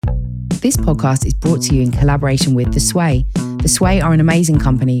this podcast is brought to you in collaboration with The Sway. The Sway are an amazing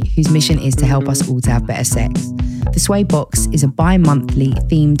company whose mission is to help us all to have better sex. The Sway box is a bi-monthly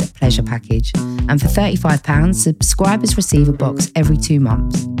themed pleasure package, and for £35, subscribers receive a box every 2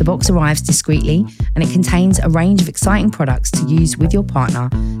 months. The box arrives discreetly, and it contains a range of exciting products to use with your partner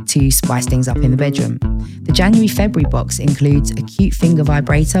to spice things up in the bedroom. The January-February box includes a cute finger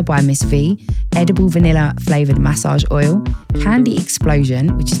vibrator by Miss V, edible vanilla flavoured massage oil, Candy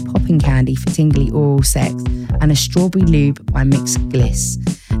Explosion, which is popping candy for tingly oral sex, and a strawberry lube by Mix Gliss.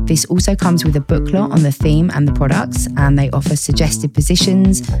 This also comes with a booklet on the theme and the products, and they offer suggested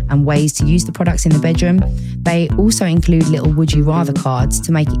positions and ways to use the products in the bedroom. They also include little would you rather cards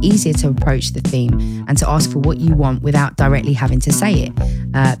to make it easier to approach the theme and to ask for what you want without directly having to say it.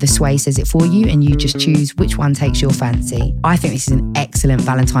 The Sway says it for you, and you just choose which one takes your fancy. I think this is an excellent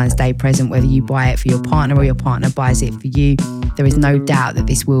Valentine's Day present, whether you buy it for your partner or your partner buys it for you. There is no doubt that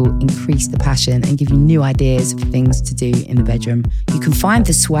this will increase the passion and give you new ideas for things to do in the bedroom. You can find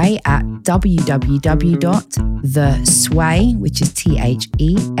The Sway at www.thesway, which is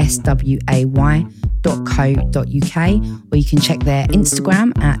THESWAY.co.uk, or you can check their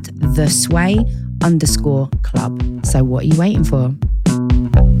Instagram at thesway_club. So what are you waiting for?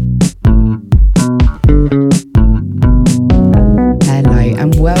 Hello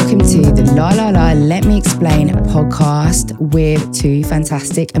and welcome to the La La La Let Me Explain podcast with two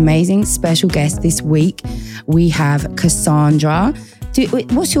fantastic, amazing special guests this week. We have Cassandra.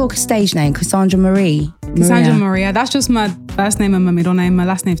 What's your stage name? Cassandra Marie? Cassandra Maria. That's just my first name and my middle name. My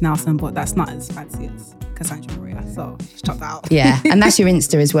last name's Nelson, but that's not as fancy as Cassandra Maria. So just chop that out. Yeah, and that's your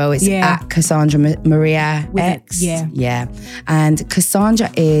Insta as well. It's at Cassandra Maria X. Yeah. And Cassandra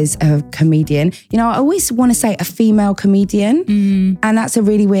is a comedian. You know, I always want to say a female comedian. And that's a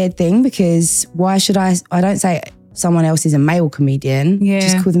really weird thing because why should I don't say someone else is a male comedian. Yeah.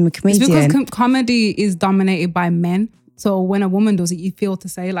 Just call them a comedian. It's because comedy is dominated by men. So when a woman does it, you feel to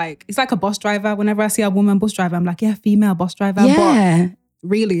say like, it's like a bus driver. Whenever I see a woman bus driver, I'm like, yeah, female bus driver. Yeah. But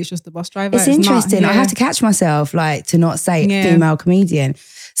really, it's just the bus driver. It's interesting. I have to catch myself like to not say female comedian.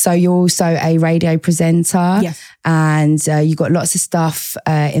 So you're also a radio presenter. Yes. And you got lots of stuff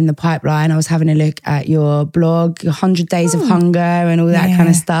in the pipeline. I was having a look at your blog, your 100 Days of Hunger and all that kind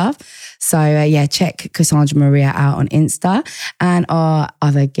of stuff. So check Cassandra Maria out on Insta. And our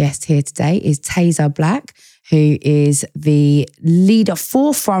other guest here today is Taser Black, who is the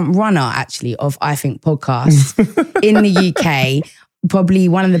forefront runner actually of I Think podcasts in the UK. Probably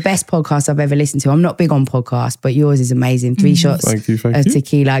one of the best podcasts I've ever listened to. I'm not big on podcasts, but yours is amazing. 3 shots Thank you.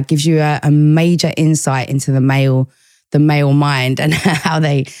 tequila gives you a major insight into the male mind and how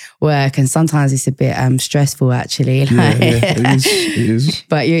they work. And sometimes it's a bit stressful actually. It is.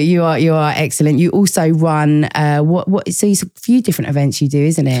 But you are excellent. You also run so it's a few different events you do,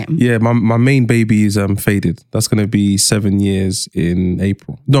 isn't it? Yeah, my main baby is Faded. That's going to be 7 years in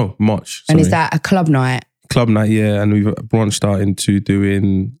March. And is that a club night? Club night, yeah. And we've branched out into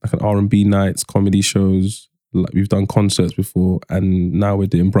doing like an R&B nights, comedy shows. Like we've done concerts before, and now we're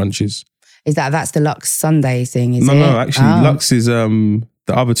doing brunches. Is that's the Lux Sunday thing? No, actually, Lux is the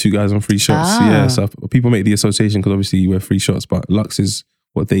other two guys on Free Shots. Yeah, so people make the association because obviously we're Free Shots, but Lux is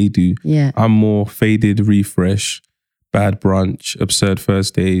what they do. Yeah, I'm more Faded, Refresh, Bad Brunch, Absurd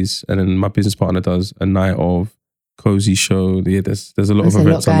Thursdays, and then my business partner does a night of cozy show. Yeah, there's a lot of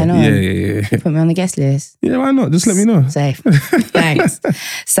events going on. Yeah. Put me on the guest list. Yeah, why not? Just let me know. Safe. Thanks.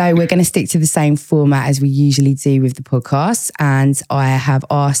 So we're going to stick to the same format as we usually do with the podcast. And I have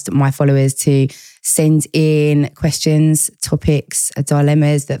asked my followers to send in questions, topics,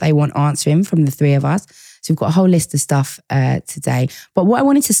 dilemmas that they want answering from the three of us. So we've got a whole list of stuff today. But what I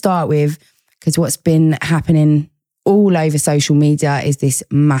wanted to start with, because what's been happening all over social media is this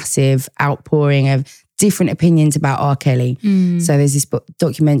massive outpouring of different opinions about R. Kelly. So there's this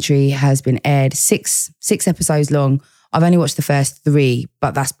documentary has been aired, six episodes long. I've only watched the first 3,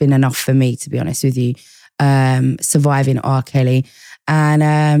 but that's been enough for me, to be honest with you. Surviving R. Kelly.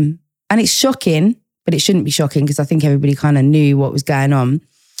 And it's shocking, but it shouldn't be shocking because I think everybody kind of knew what was going on.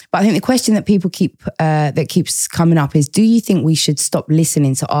 But I think the question that people keeps coming up is, do you think we should stop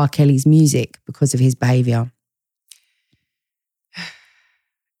listening to R. Kelly's music because of his behaviour?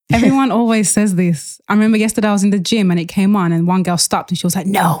 Everyone always says this. I remember yesterday I was in the gym and it came on and one girl stopped and she was like,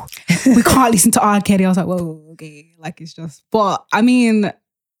 no, we can't listen to R. Kelly. I was like, whoa, okay. Like it's just, but I mean,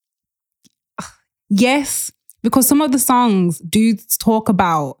 yes, because some of the songs do talk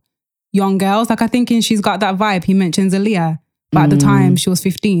about young girls. Like I think in She's Got That Vibe, he mentions Aaliyah, but at the time she was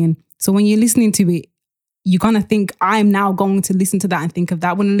 15. So when you're listening to it, you're going to think, I'm now going to listen to that and think of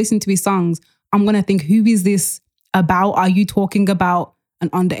that. When I listen to his songs, I'm going to think, who is this about? Are you talking about an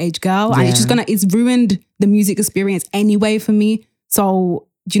underage girl. And it's ruined the music experience anyway for me. So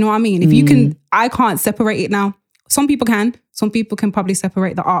do you know what I mean? If you can, I can't separate it now. Some people can. Some people can probably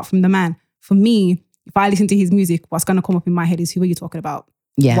separate the art from the man. For me, if I listen to his music, what's going to come up in my head is, who are you talking about?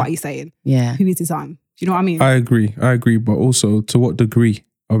 Yeah. What are you saying? Yeah. Who is his arm? Do you know what I mean? I agree. But also, to what degree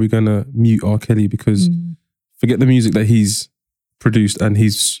are we going to mute R. Kelly? Because forget the music that he's produced and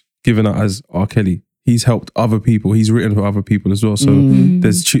he's given out as R. Kelly. He's helped other people. He's written for other people as well. So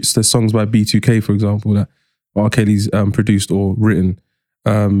there's songs by B2K, for example, that R. Kelly's produced or written.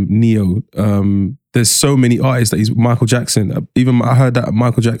 Neo. There's so many artists that he's Michael Jackson. Even I heard that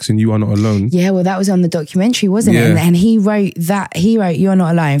Michael Jackson, You Are Not Alone. Yeah, well, that was on the documentary, wasn't it? And he wrote You Are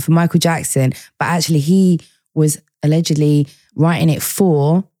Not Alone for Michael Jackson, but actually he was allegedly writing it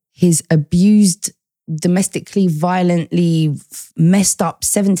for his abused, domestically violently messed up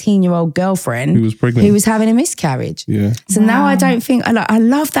 17-year-old girlfriend who was pregnant, who was having a miscarriage. Yeah. So now I don't think I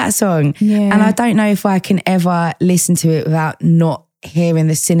love that song, and I don't know if I can ever listen to it without not hearing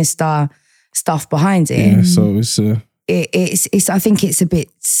the sinister stuff behind it. Yeah, so it's I think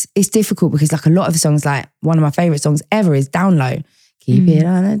it's difficult because like a lot of the songs, like one of my favourite songs ever is Down Low. Keep it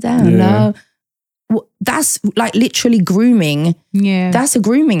on the down low. Well, that's like literally grooming. Yeah. That's a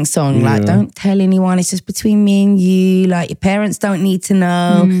grooming song. Yeah. Like, don't tell anyone, it's just between me and you. Like, your parents don't need to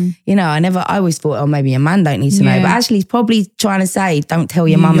know. You know, I always thought, oh, maybe your man don't need to know. But actually he's probably trying to say, don't tell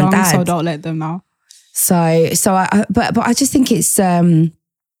your mum and dad. So don't let them know. But I just think it's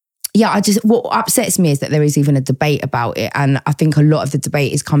what upsets me is that there is even a debate about it, and I think a lot of the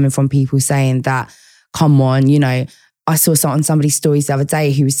debate is coming from people saying that, come on, you know, I saw on somebody's stories the other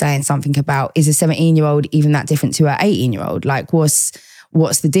day who was saying something about, is a 17-year-old even that different to an 18-year-old? Like, what's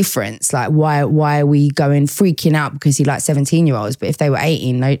the difference? Like, why are we freaking out because he likes 17-year-olds? But if they were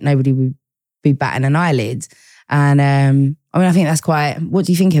 18, nobody would be batting an eyelid. And I think that's quite. What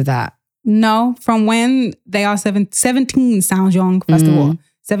do you think of that? No, from when they are 17 sounds young, first of all.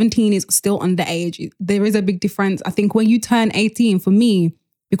 17 is still underage. There is a big difference. I think when you turn 18, for me,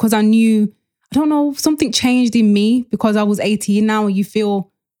 because I knew, I don't know, something changed in me because I was 18 now, and you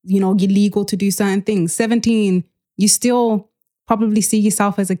feel, you know, you're legal to do certain things. 17, you still probably see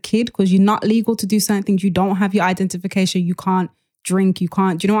yourself as a kid because you're not legal to do certain things. You don't have your identification. You can't drink. You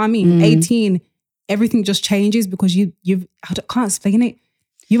can't, do you know what I mean? 18, everything just changes because I can't explain it.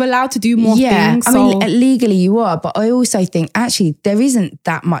 You're allowed to do more things. I mean, legally you are, but I also think actually there isn't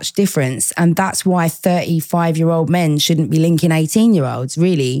that much difference, and that's why 35-year-old men shouldn't be linking 18-year-olds,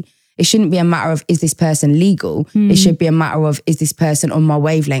 really. It shouldn't be a matter of, is this person legal? It should be a matter of, is this person on my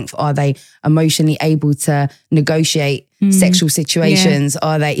wavelength? Are they emotionally able to negotiate sexual situations?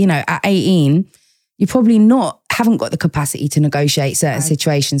 Are they, you know, at 18, you probably haven't got the capacity to negotiate certain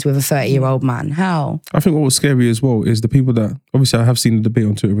situations with a 30-year-old man. How? I think what was scary as well is the people that, obviously I have seen the debate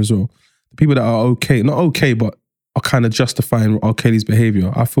on Twitter as well, the people that are not okay, but are kind of justifying R. Kelly's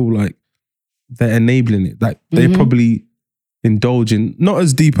behaviour. I feel like they're enabling it. Like they're probably indulging, not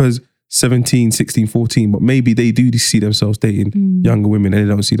as deep as 17, 16, 14, but maybe they do see themselves dating younger women and they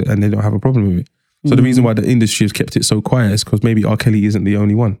don't see that and they don't have a problem with it. So the reason why the industry has kept it so quiet is because maybe R. Kelly isn't the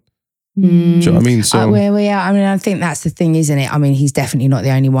only one. Do you know what I mean? So I mean, I think that's the thing, isn't it? I mean, he's definitely not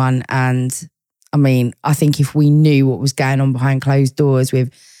the only one. And I mean, I think if we knew what was going on behind closed doors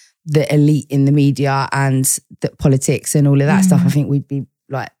with the elite in the media and the politics and all of that stuff, I think we'd be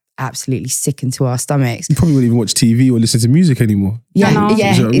like absolutely sick into our stomachs. You probably wouldn't even watch TV or listen to music anymore.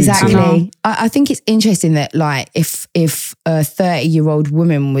 Yeah, exactly. I mean? I think it's interesting that like if a 30-year-old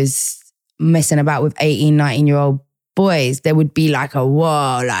woman was messing about with 18, 19-year-old boys, there would be like a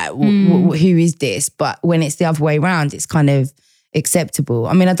whoa, like who is this? But when it's the other way around, it's kind of acceptable.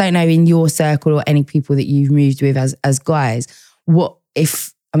 I mean, I don't know in your circle or any people that you've moved with as guys,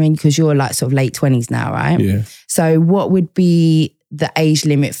 because you're like sort of late 20s now, right? Yeah. So what would be the age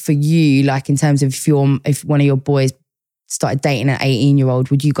limit for you, like in terms of if one of your boys started dating an 18-year-old,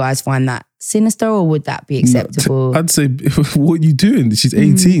 would you guys find that sinister or would that be acceptable? I'd say, what are you doing? She's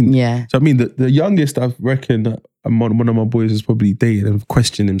 18. Yeah. So I mean, the youngest I reckon that one of my boys has probably dated and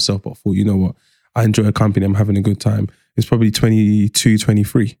questioned himself, but thought, you know what, I enjoy a company, I'm having a good time. It's probably 22,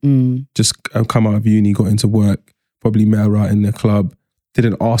 23. Just come out of uni, got into work, probably met her out in the club,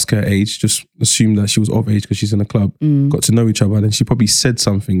 didn't ask her age, just assumed that she was of age because she's in a club, got to know each other, and then she probably said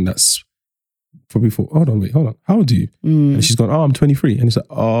something that's probably thought, hold on, how old are you? And she's gone, I'm 23. And it's like,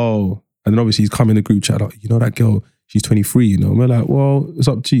 oh. And then obviously he's come in the group chat like, you know that girl, she's 23, you know. And we're like, well, it's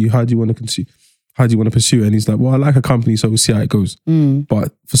up to you. How do you want to consume? how do you want to pursue it? And he's like, well, I like a company, so we'll see how it goes.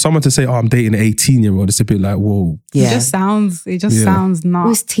 But for someone to say, oh, I'm dating an 18-year-old, it's a bit like, whoa. It just sounds not. It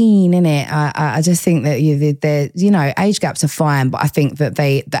was teen, innit? I just think that age gaps are fine, but I think that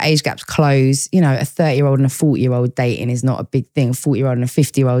the age gaps close. You know, a 30-year-old and a 40-year-old dating is not a big thing. A 40-year-old and a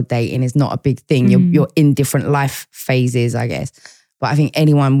 50-year-old dating is not a big thing. You're in different life phases, I guess. But I think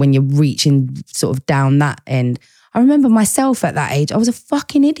anyone, when you're reaching sort of down that end, I remember myself at that age, I was a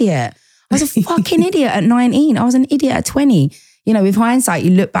fucking idiot. I was a fucking idiot at 19. I was an idiot at 20. You know, with hindsight,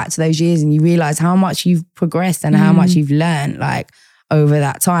 you look back to those years and you realise how much you've progressed and how much you've learned, like, over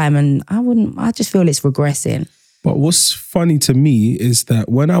that time. And I just feel it's regressing. But what's funny to me is that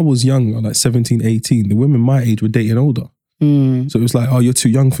when I was younger, like 17, 18, the women my age were dating older. So it was like, oh, you're too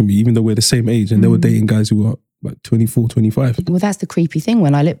young for me, even though we're the same age. And they were dating guys who were like 24, 25. Well, that's the creepy thing.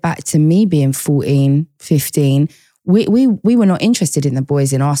 When I look back to me being 14, 15, we were not interested in the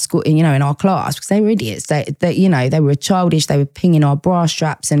boys in our school, in our class, because they were idiots. They were childish. They were pinging our bra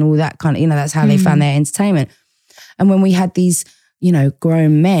straps and all that kind of, that's how they found their entertainment. And when we had these,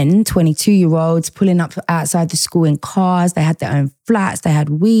 grown men, 22-year-olds pulling up outside the school in cars, they had their own flats, they had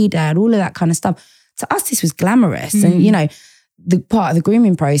weed, they had all of that kind of stuff. To us, this was glamorous. And, the part of the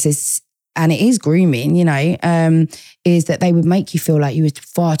grooming process, and it is grooming, is that they would make you feel like you were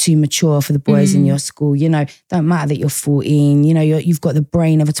far too mature for the boys in your school. Don't matter that you're 14, you've got the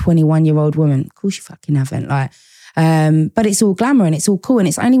brain of a 21-year-old woman. Of course you fucking haven't. But it's all glamour and it's all cool. And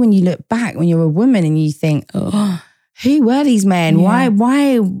it's only when you look back, when you're a woman and you think, oh, who were these men? Yeah.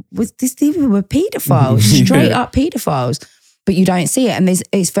 Why was this? These were paedophiles, straight up paedophiles. But you don't see it. And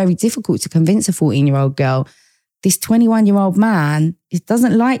it's very difficult to convince a 14-year-old girl, this 21-year-old man, it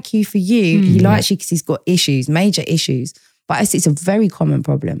doesn't like you for you. He likes you because he's got issues, major issues. But it's a very common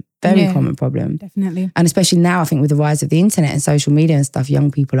problem. Very common problem. Definitely. And especially now, I think with the rise of the internet and social media and stuff, young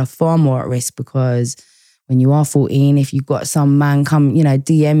people are far more at risk because when you are 14, if you've got some man come,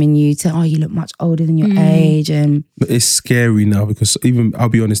 DMing you to, oh, you look much older than your age. But it's scary now because even, I'll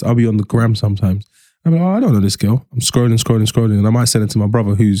be honest, I'll be on the gram sometimes. I'm like, oh, I don't know this girl. I'm scrolling. And I might send it to my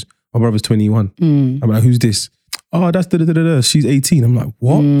brother my brother's 21. I'm like, who's this? Oh, that's da-da-da-da-da. She's 18. I'm like,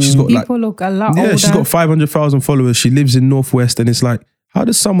 what? She's got people look a lot older. Yeah, she's got 500,000 followers. She lives in Northwest. And it's like, how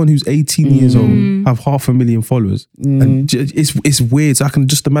does someone who's 18 years old have 500,000 followers? And it's weird. So I can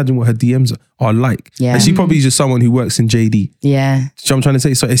just imagine what her DMs are like. Yeah. And she probably is just someone who works in JD. Yeah. Do you know what I'm trying to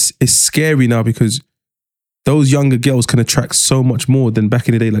say? So it's scary now because those younger girls can attract so much more than back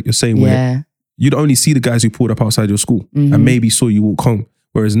in the day, like you're saying, where you'd only see the guys who pulled up outside your school and maybe saw you walk home.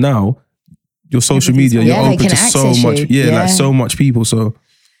 Whereas now, your social media, you're open to so much, like so much people. So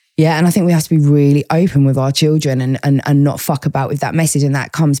yeah, and I think we have to be really open with our children and not fuck about with that message. And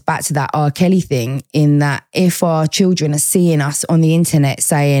that comes back to that R. Kelly thing, in that if our children are seeing us on the internet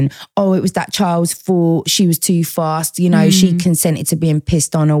saying, oh, it was that child's fault, she was too fast, she consented to being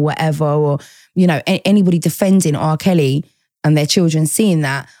pissed on or whatever, or, anybody defending R. Kelly and their children seeing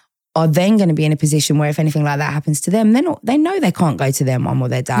that, are then going to be in a position where if anything like that happens to them, they know they can't go to their mum or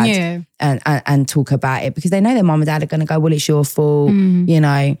their dad and talk about it, because they know their mum and dad are going to go, well, it's your fault,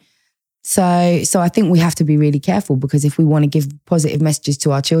 So I think we have to be really careful, because if we want to give positive messages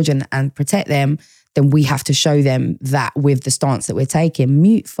to our children and protect them, then we have to show them that with the stance that we're taking.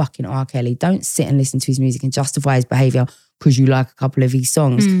 Mute fucking R. Kelly. Don't sit and listen to his music and justify his behaviour because you like a couple of his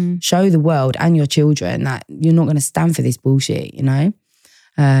songs. Show the world and your children that you're not going to stand for this bullshit,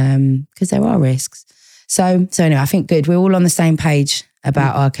 because there are risks. So anyway, I think good. We're all on the same page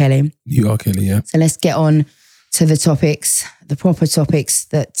about R. Kelly. You R. Kelly, yeah. So let's get on to the topics, the proper topics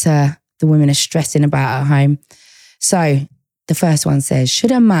that the women are stressing about at home. So the first one says,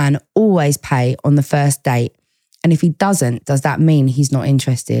 should a man always pay on the first date? And if he doesn't, does that mean he's not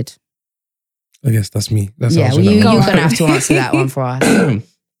interested? I guess that's me. That's you're going to have to answer that one for us.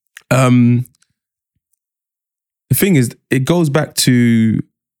 The thing is, it goes back to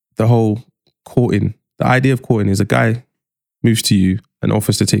the whole courting. The idea of courting is a guy moves to you and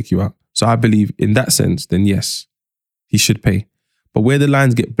offers to take you out. So I believe in that sense, then yes, he should pay. But where the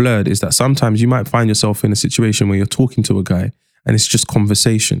lines get blurred is that sometimes you might find yourself in a situation where you're talking to a guy and it's just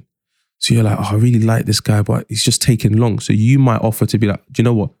conversation. So you're like, oh, I really like this guy, but he's just taking long. So you might offer to be like, do you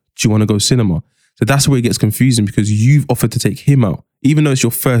know what? Do you want to go cinema? So that's where it gets confusing, because you've offered to take him out. Even though it's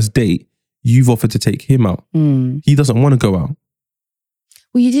your first date, you've offered to take him out. He doesn't want to go out.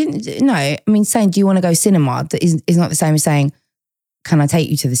 Well, you didn't, no. I mean, saying, do you want to go cinema is not the same as saying, can I take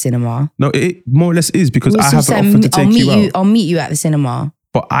you to the cinema? No, it more or less is, because I haven't offered to take you out. I'll meet you at the cinema.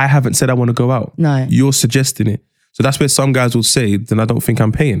 But I haven't said I want to go out. No. You're suggesting it. So that's where some guys will say, then I don't think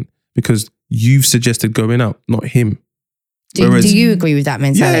I'm paying, because you've suggested going out, not him. Do you agree with that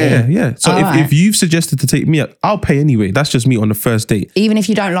mentality? Yeah. So if you've suggested to take me out, I'll pay anyway. That's just me on the first date. Even if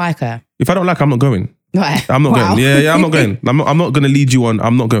you don't like her? If I don't like her, I'm not going. Right. I'm not going. Yeah, I'm not going. I'm not going to lead you on.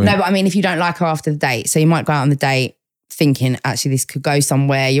 I'm not going. No, but I mean, if you don't like her after the date, so you might go out on the date thinking, actually, this could go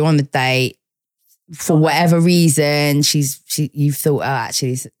somewhere. You're on the date. For whatever reason, you've thought,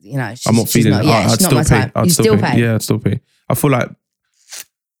 actually, you know, I'm not feeling it. I'd still pay. I'd still pay. Yeah, I'd still pay. I feel like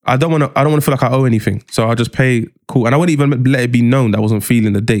I don't want to feel like I owe anything, so I'll just pay. Cool, and I wouldn't even let it be known that I wasn't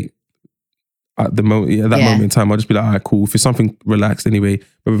feeling the date at the moment. Yeah, that moment in time, I'll just be like, all right, cool. If it's something relaxed anyway,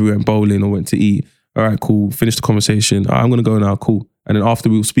 whether we went bowling or went to eat, all right, cool. Finish the conversation. All right, I'm gonna go now. Cool, and then after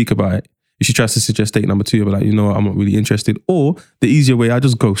we'll speak about it. If she tries to suggest date number 2, I'll be like, you know what, I'm not really interested. Or the easier way, I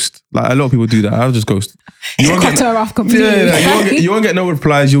just ghost. Like a lot of people do that. I'll just ghost. You won't cut her off completely. You won't get no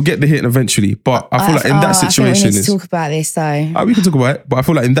replies. You'll get the hit eventually. But I feel like in that situation, we need to talk about this though. We can talk about it. But I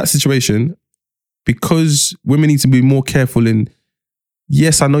feel like in that situation, because women need to be more careful in.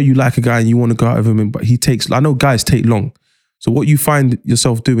 Yes, I know you like a guy and you want to go out with him, but I know guys take long. So what you find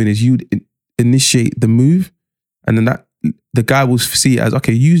yourself doing is you initiate the move, and then the guy will see it as,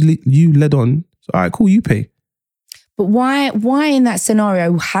 okay, you led on. So, all right, cool, you pay. But why in that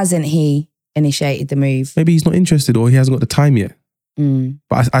scenario hasn't he initiated the move? Maybe he's not interested or he hasn't got the time yet.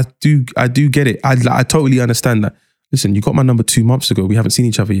 But I do get it. I totally understand that. Listen, you got my number 2 months ago. We haven't seen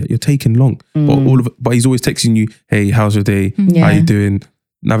each other yet. You're taking long. But he's always texting you, hey, how's your day? How you doing?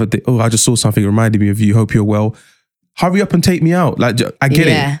 Another day. Oh, I just saw something reminded me of you. Hope you're well. Hurry up and take me out. Like, I get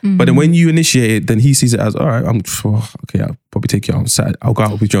it. But then when you initiate it, then he sees it as, all right, okay, I'll probably take you out on Saturday. I'll go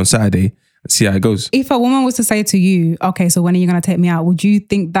out with you on Saturday and see how it goes. If a woman was to say to you, okay, so when are you going to take me out? Would you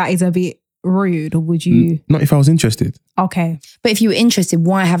think that is a bit rude, or would you? Not if I was interested. Okay. But if you were interested,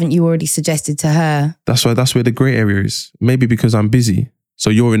 why haven't you already suggested to her? That's where the grey area is. Maybe because I'm busy. So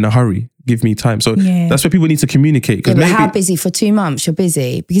you're in a hurry. Give me time. So that's where people need to communicate. Yeah, but how busy? For 2 months, you're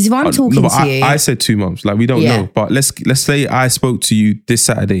busy. Because if I'm talking to you... I said 2 months. Like, we don't know. But let's say I spoke to you this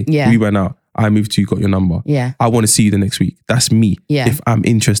Saturday. Yeah. We went out. I moved to you, got your number. Yeah. I want to see you the next week. That's me. Yeah. If I'm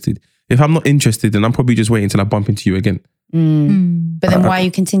interested. If I'm not interested, then I'm probably just waiting until I bump into you again. But then why you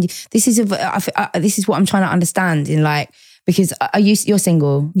continue? This is what I'm trying to understand in like... Because you're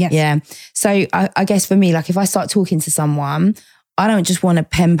single. Yes. Yeah. So I guess for me, like if I start talking to someone... I don't just want a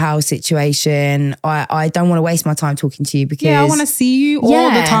pen pal situation. I don't want to waste my time talking to you because... Yeah, I want to see you all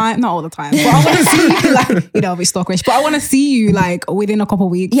the time. Not all the time, but I want to see you like, a bit stalkerish, but I want to see you like within a couple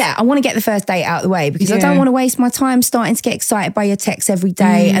of weeks. Yeah, I want to get the first date out of the way because I don't want to waste my time starting to get excited by your texts every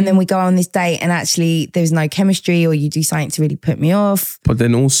day and then we go on this date and actually there's no chemistry or you do something to really put me off. But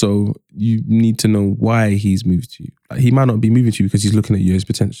then also you need to know why he's moved to you. Like, he might not be moving to you because he's looking at you as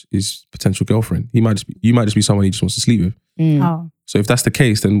his potential girlfriend. You might just be someone he just wants to sleep with. So if that's the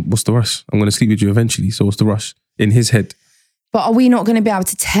case, then what's the rush? I'm going to sleep with you eventually. So what's the rush in his head? But are we not going to be able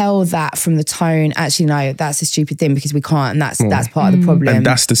to tell that from the tone? Actually, no, that's a stupid thing because we can't, and that's part of the problem. And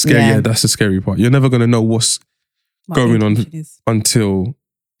that's the scary. Yeah, that's the scary part. You're never going to know what's going on until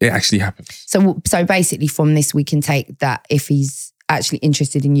it actually happens. So basically, from this, we can take that if he's actually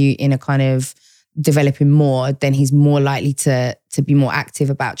interested in you in a kind of developing more, then he's more likely to be more active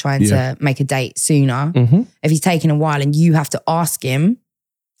about trying to make a date sooner. If he's taking a while and you have to ask him,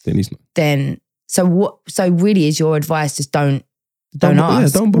 then he's not. Then so really is your advice just don't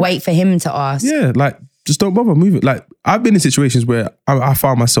ask. Don't wait for him to ask. Yeah, like just don't bother, move it. Like I've been in situations where I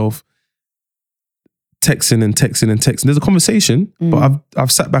found myself texting. There's a conversation, but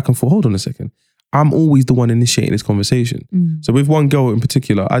I've sat back and thought, hold on a second. I'm always the one initiating this conversation. So with one girl in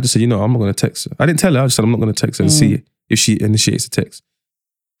particular, I just said, I'm not going to text her. I didn't tell her, I just said I'm not going to text her and see if she initiates a text.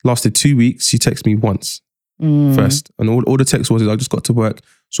 Lasted 2 weeks, she texted me once first. And all the text was, I just got to work,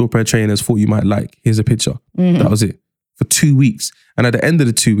 saw a pair of trainers, thought you might like, here's a picture. That was it. For 2 weeks. And at the end of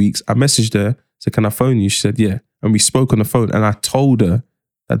the 2 weeks, I messaged her, said, can I phone you? She said, yeah. And we spoke on the phone and I told her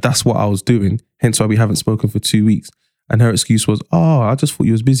that that's what I was doing. Hence why we haven't spoken for 2 weeks. And her excuse was, I just thought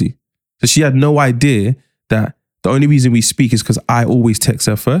you was busy. So she had no idea that the only reason we speak is because I always text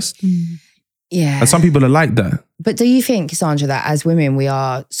her first. Yeah. And some people are like that. But do you think, Cassandra, that as women, we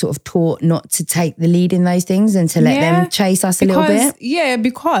are sort of taught not to take the lead in those things and to let them chase us a little bit? Yeah,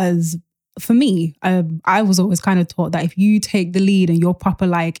 because for me, I was always kind of taught that if you take the lead and you're proper,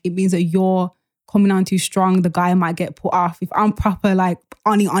 like, it means that you're coming on too strong, the guy might get put off. If I'm proper, like,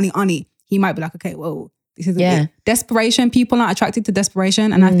 ani, he might be like, okay, whoa, this is a bit desperation. People aren't attracted to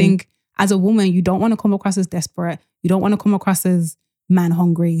desperation. And I think as a woman, you don't want to come across as desperate. You don't want to come across as man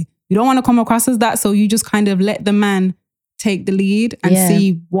hungry. You don't want to come across as that. So you just kind of let the man take the lead and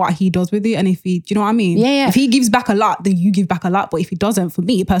see what he does with it. And if he, do you know what I mean? Yeah. If he gives back a lot, then you give back a lot. But if he doesn't, for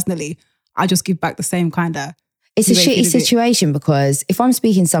me personally, I just give back the same kind of It's a shitty situation because if I'm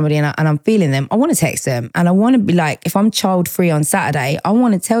speaking to somebody and I'm feeling them, I want to text them and I want to be like, if I'm child free on Saturday, I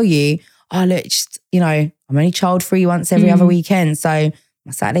want to tell you, oh look, just, you know, I'm only child free once every other weekend, so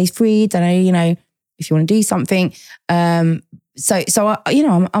my Saturday's free. Don't know, you know, if you want to do something. So I, you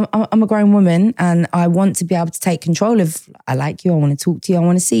know, I'm a grown woman and I want to be able to take control of. I like you. I want to talk to you. I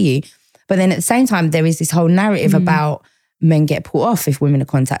want to see you. But then at the same time, there is this whole narrative about men get put off if women are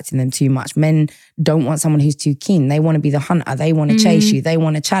contacting them too much. Men don't want someone who's too keen. They want to be the hunter. They want to chase you. They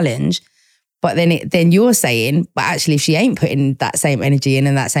want to challenge. But then you're saying, but actually, if she ain't putting that same energy in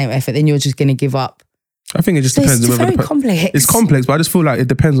and that same effort, then you're just going to give up. I think it just depends on whether complex. It's complex, but I just feel like it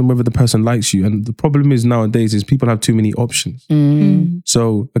depends on whether the person likes you. And the problem is nowadays is people have too many options.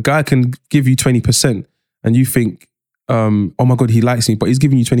 So a guy can give you 20% and you think, oh my God, he likes me, but he's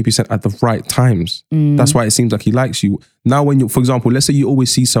giving you 20% at the right times. That's why it seems like he likes you. Now when you, for example, let's say you always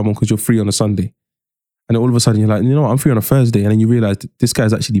see someone because you're free on a Sunday. And all of a sudden you're like, you know what, I'm free on a Thursday. And then you realize this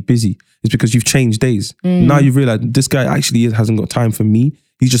guy's actually busy. It's because you've changed days. Now you realize this guy actually hasn't got time for me.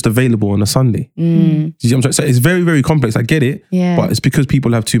 He's just available on a Sunday. You see what I'm trying to say? It's very, very complex. I get it. But it's because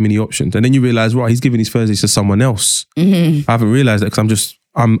people have too many options. And then you realize, right, he's giving his Thursdays to someone else. I haven't realized that because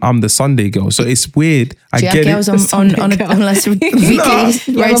I'm the Sunday girl. So it's weird. I get girls it. on a weekly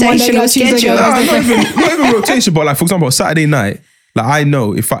rotational schedule. Not even rotation, but like, for example, Saturday night, like I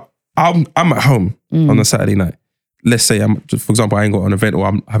know if I'm at home on a Saturday night. Let's say for example, I ain't got an event or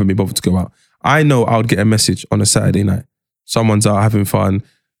I haven't been bothered to go out. I know I would get a message on a Saturday night. Someone's out having fun.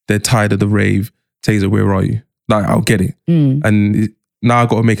 They're tired of the rave. Taser, where are you? Like, I'll get it. And now I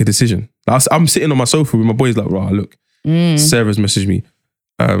got to make a decision. Like, I'm sitting on my sofa with my boys like, right, look, Sarah's messaged me.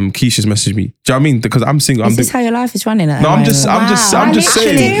 Keisha's messaged me. Do you know what I mean? Because I'm single. Is this how your life is running? I'm just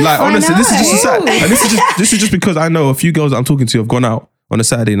saying. Like, honestly, this is this is just because I know a few girls that I'm talking to have gone out on a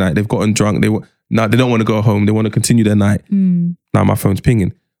Saturday night. They've gotten drunk. They don't want to go home. They want to continue their night. Now my phone's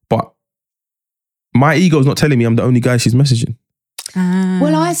pinging. But my ego's not telling me I'm the only guy she's messaging.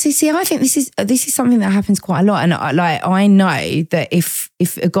 Well, I think this is something that happens quite a lot, and I know that if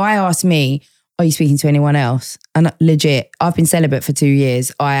a guy asks me, "Are you speaking to anyone else?" and legit, I've been celibate for 2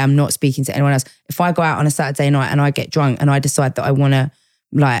 years. I am not speaking to anyone else. If I go out on a Saturday night and I get drunk and I decide that I want to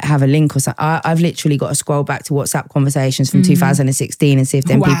like have a link or something, I've literally got to scroll back to WhatsApp conversations from 2016 and see if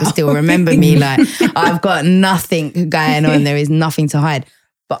them people still remember me. Like, I've got nothing going on. There is nothing to hide.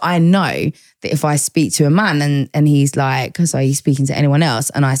 But I know that if I speak to a man and he's like, so are you speaking to anyone else?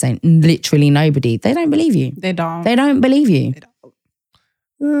 And I say literally nobody, they don't believe you. They don't believe you.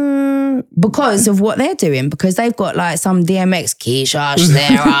 Because of what they're doing, because they've got like some DMX Keisha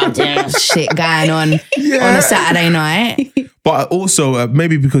there shit going on a Saturday night. But also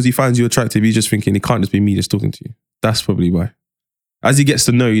maybe because he finds you attractive, he's just thinking it can't just be me just talking to you. That's probably why. As he gets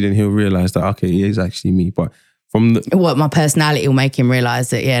to know you, then he'll realise that okay, it is actually me. But from my personality will make him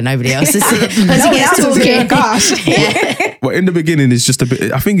realise that nobody else is as he gets talking. Gosh. Well, in the beginning, it's just a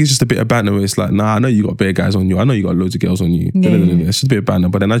bit. I think it's just a bit of banter. Where it's like, nah, I know you got bare guys on you. I know you got loads of girls on you. It's just a bit of banter.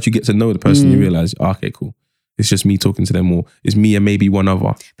 But then as you get to know the person, you realise, okay, cool. It's just me talking to them, or it's me and maybe one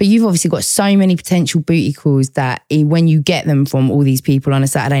other. But you've obviously got so many potential booty calls that when you get them from all these people on a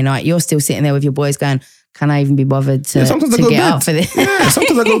Saturday night, you're still sitting there with your boys going, can I even be bothered to get up for this? Yeah,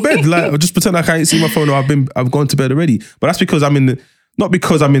 sometimes I go to bed. Like, I just pretend like I ain't seen my phone or I've gone to bed already. But that's because not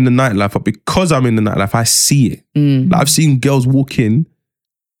because I'm in the nightlife, but because I'm in the nightlife, I see it. Like, I've seen girls walk in,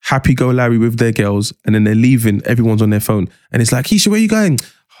 happy-go-Larry with their girls, and then they're leaving, everyone's on their phone. And it's like, Keisha, where are you going?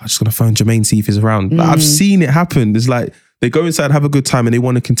 I'm just going to phone Jermaine, see if he's around. Like, I've seen it happen. It's like, they go inside, have a good time, and they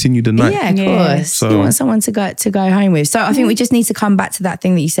want to continue the night. Yeah, of course. So, you want someone to go home with. So I think we just need to come back to that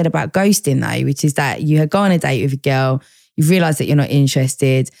thing that you said about ghosting, though, which is that you had gone on a date with a girl, you've realised that you're not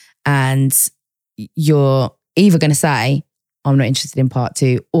interested, and you're either going to say, I'm not interested in part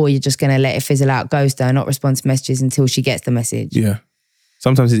 2, or you're just going to let it fizzle out, ghost her, not respond to messages until she gets the message. Yeah.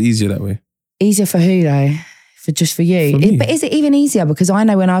 Sometimes it's easier that way. Easier for who, though? Just for you. But is it even easier? Because I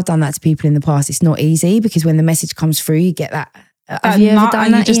know when I've done that to people in the past, it's not easy, because when the message comes through, you get that. Have you ever done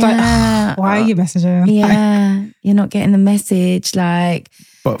that? Just like, why are you messaging? Yeah, you're not getting the message. Like,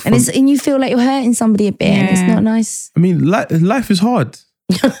 and you feel like you're hurting somebody a bit, and it's not nice. I mean, life is hard.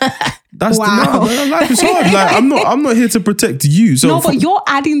 That's life is hard. Like, I'm not here to protect you. So but you're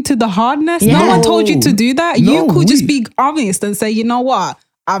adding to the hardness. No one told you to do that. You could just be honest and say, you know what?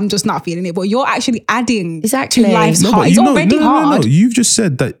 I'm just not feeling it, but you're actually adding to life's hard. It's already hard. No. You've just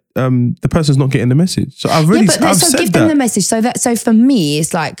said that the person's not getting the message. So I've said give them the message. So for me,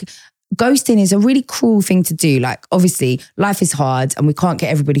 it's like, ghosting is a really cruel thing to do. Like, obviously, life is hard and we can't get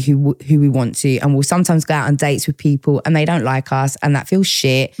everybody who we want to. And we'll sometimes go out on dates with people and they don't like us and that feels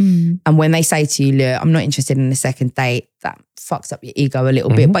shit. And when they say to you, look, I'm not interested in a second date, that fucks up your ego a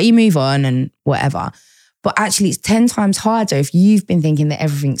little bit. But you move on and whatever. But actually, it's 10 times harder if you've been thinking that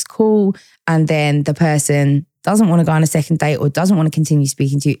everything's cool and then the person doesn't want to go on a second date or doesn't want to continue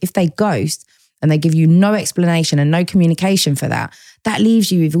speaking to you. If they ghost and they give you no explanation and no communication for that, that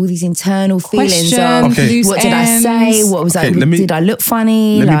leaves you with all these internal feelings of, what did I say? What was did I look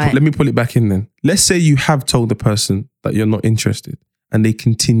funny? Let me pull it back in then. Let's say you have told the person that you're not interested and they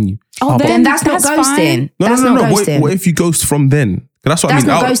continue. Then that's not ghosting. No. What if you ghost from then? That's what I mean.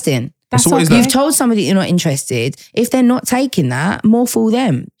 That's not ghosting. So what is that? You've told somebody you're not interested. If they're not taking that, more fool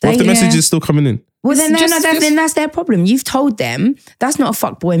them. What if the message is still coming in? Well, then that's their problem. You've told them. That's not a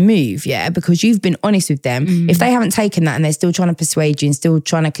fuckboy move, because you've been honest with them. If they haven't taken that and they're still trying to persuade you and still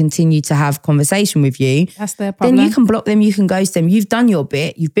trying to continue to have conversation with you, that's their problem. Then you can block them, you can ghost them. You've done your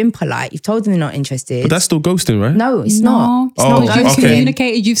bit. You've been polite. You've told them they're not interested. But that's still ghosting, right? No, it's not. It's not ghosting. You've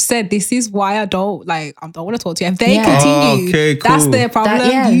communicated. You've said, this is why I don't want to talk to you. If they continue, that's their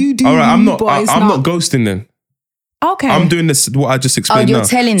problem. You do. All right, I'm not ghosting then. Okay. I'm doing this, what I just explained now. You're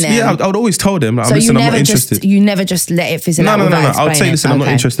telling them? Yeah, I would always tell them, so listen, I'm not interested. You never just let it fizzle out? No. I would say, listen, I'm not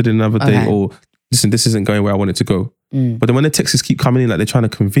interested in another date, or listen, this isn't going where I want it to go. But then when the texts keep coming in, like they're trying to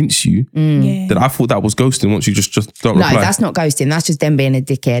convince you, then I thought that was ghosting once you just don't reply. No, that's not ghosting. That's just them being a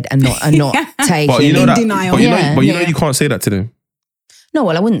dickhead and not taking but you know that, denial. But you know you can't say that to them. No,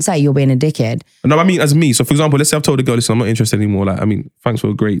 well, I wouldn't say you're being a dickhead. No, I mean as me. So for example, let's say I've told a girl, listen, I'm not interested anymore. Like, I mean, thanks for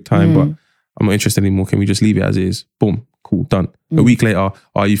a great time, but I'm not interested anymore. Can we just leave it as is? Boom. Cool, done. A week later,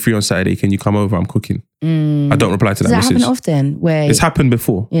 are you free on Saturday? Can you come over? I'm cooking. I don't reply to that message. Does that happen often? It's happened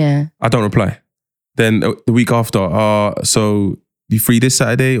before. Yeah. I don't reply. Then the week after, so you free this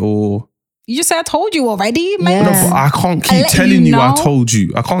Saturday or... You just said I told you already, man. No, but I can't keep telling you I told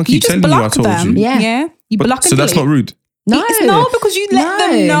you. I can't keep telling you I told you. Yeah. You block them. So that's not rude. No, because you let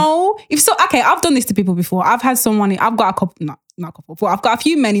them know. Okay, I've done this to people before. I've had someone, I've got a couple, not a couple, but I've got a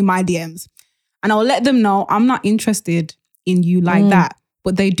few men in my DMs. And I'll let them know I'm not interested in you like that.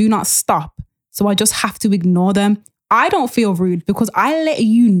 But they do not stop. So I just have to ignore them. I don't feel rude because I let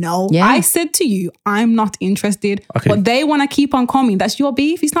you know. Yeah. I said to you, I'm not interested. Okay. But they want to keep on coming. That's your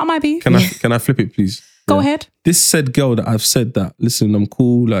beef. It's not my beef. Can I flip it, please? Go ahead. This said girl that I've said that, listen, I'm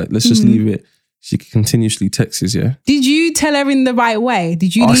cool. Like, let's just leave it. She continuously texts, yeah? Did you tell her in the right way?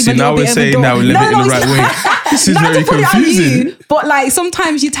 Did you leave a little bit of a door? Now we're saying in the right way. This is very confusing. You, but like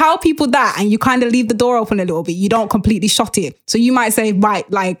sometimes you tell people that and you kind of leave the door open a little bit. You don't completely shut it. So you might say, right,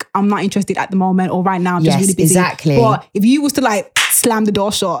 like I'm not interested at the moment, or right now I'm just really busy. Exactly. But if you was to like slam the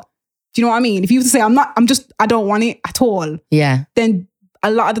door shut, do you know what I mean? If you was to say, I don't want it at all. Yeah. Then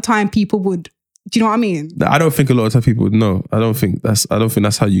a lot of the time people would, do you know what I mean? I don't think a lot of time people would know. I don't think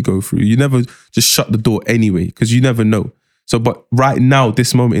that's how you go through. You never just shut the door anyway, because you never know. So, but right now,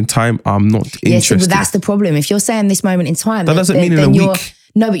 this moment in time, I'm not interested. Yes, but that's the problem. If you're saying this moment in time, that doesn't mean in a week.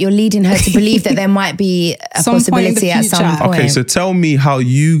 No, but you're leading her to believe that there might be a possibility at some point. Okay, so tell me how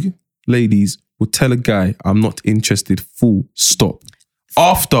you ladies would tell a guy, I'm not interested, full stop.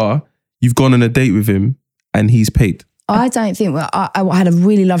 After you've gone on a date with him and he's paid. I don't think, I had a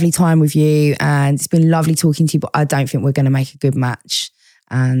really lovely time with you and it's been lovely talking to you, but I don't think we're going to make a good match.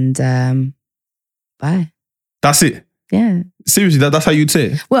 And bye. That's it? Yeah. Seriously, that's how you'd say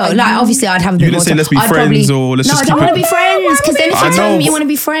it? Well, like obviously I'd have a bit more time. You didn't say let's be friends or let's just keep it. No, I don't want to be friends, because then if you tell them you want to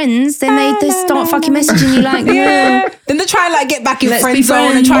be friends, then they start fucking messaging you like, yeah. Then they try and like get back in friend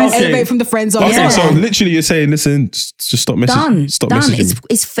zone and try and elevate from the friend zone. Okay, so literally you're saying, listen, just stop messaging. Stop messaging.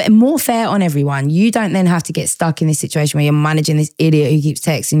 It's more fair on everyone. You don't then have to get stuck in this situation where you're managing this idiot who keeps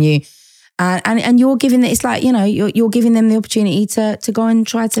texting you. And you're giving it, it's like, you know, you're giving them the opportunity to go and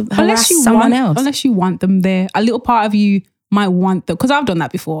try to harass someone else. Unless you want them there. A little part of you might want them, because I've done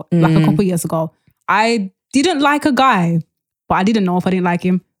that before, like a couple of years ago. I didn't like a guy, but I didn't know if I didn't like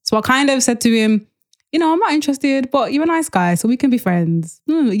him. So I kind of said to him, you know, I'm not interested, but you're a nice guy, so we can be friends.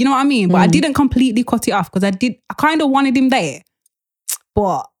 You know what I mean? But I didn't completely cut it off, because I kind of wanted him there.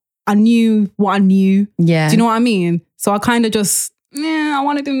 But I knew what I knew. Yeah. Do you know what I mean? So I kind of just, I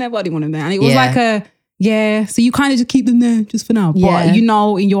wanted him there, but I didn't want him there. And it was like so you kind of just keep them there just for now. But you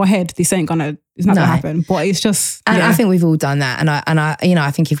know in your head, this ain't gonna, it's not gonna happen. But it's just, and I think we've all done that. And I, you know,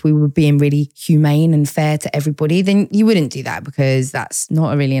 I think if we were being really humane and fair to everybody, then you wouldn't do that, because that's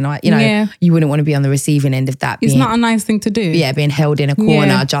not a really nice, you know, you wouldn't want to be on the receiving end of that. It's not a nice thing to do. Yeah, being held in a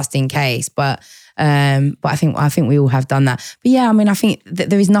corner just in case. But I think we all have done that. But yeah, I mean, I think that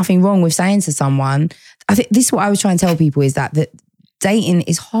there is nothing wrong with saying to someone, I think this is what I was trying to tell people, is that dating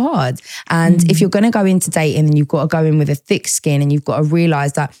is hard. And if you're going to go into dating, then you've got to go in with a thick skin, and you've got to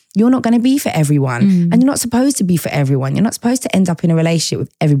realize that you're not going to be for everyone. And you're not supposed to be for everyone. You're not supposed to end up in a relationship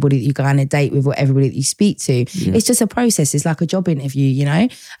with everybody that you go on a date with or everybody that you speak to. Yeah. It's just a process. It's like a job interview, you know?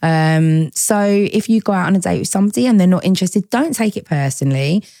 So if you go out on a date with somebody and they're not interested, don't take it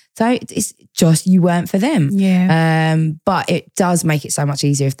personally. So it's just you weren't for them. Yeah. But it does make it so much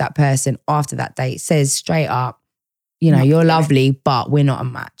easier if that person after that date says straight up, you know, you're lovely, but we're not a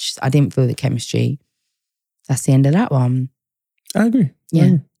match. I didn't feel the chemistry. That's the end of that one. I agree.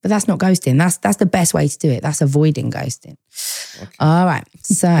 Yeah. But that's not ghosting. That's the best way to do it. That's avoiding ghosting. Okay. All right.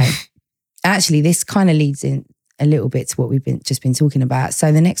 So actually this kind of leads in a little bit to what we've just been talking about.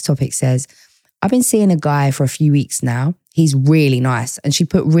 So the next topic says, I've been seeing a guy for a few weeks now. He's really nice. And she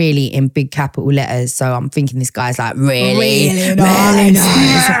put really in big capital letters. So I'm thinking this guy's like really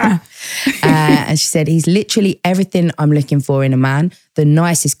nice. And she said, he's literally everything I'm looking for in a man. The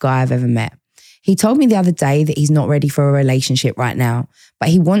nicest guy I've ever met. He told me the other day that he's not ready for a relationship right now, but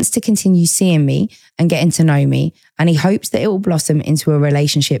he wants to continue seeing me and getting to know me. And he hopes that it will blossom into a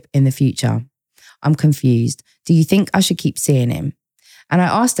relationship in the future. I'm confused. Do you think I should keep seeing him? And I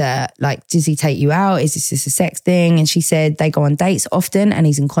asked her, like, does he take you out? Is this just a sex thing? And she said they go on dates often and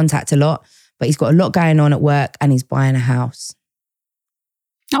he's in contact a lot, but he's got a lot going on at work and he's buying a house.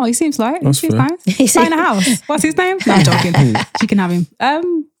 Oh, he seems like That's he's fair. nice. He's buying a house. What's his name? No, I'm joking. She can have him.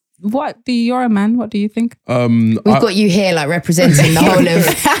 You're a man. What do you think? We've got you here, like representing the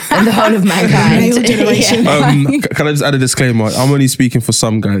whole of mankind. Male generation. Can I just add a disclaimer? I'm only speaking for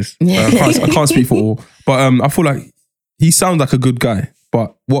some guys. I can't speak for all. But I feel like he sounds like a good guy.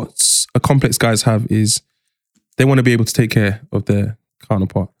 But what's a complex guys have is they want to be able to take care of their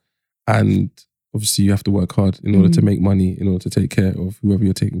counterpart. And obviously you have to work hard in order to make money, in order to take care of whoever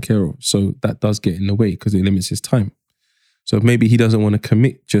you're taking care of. So that does get in the way because it limits his time. So maybe he doesn't want to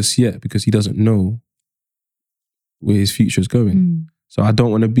commit just yet because he doesn't know where his future is going. So I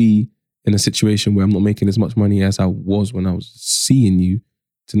don't want to be in a situation where I'm not making as much money as I was when I was seeing you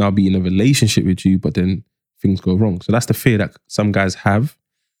to now be in a relationship with you, but then things go wrong. So that's the fear that some guys have.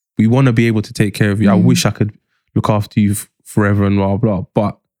 We want to be able to take care of you. I wish I could look after you forever and blah, blah.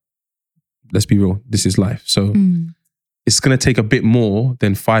 But let's be real, this is life. So it's going to take a bit more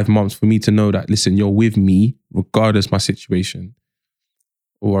than 5 months for me to know that, listen, you're with me regardless my situation.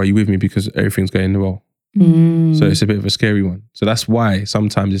 Or are you with me because everything's going well? So it's a bit of a scary one. So that's why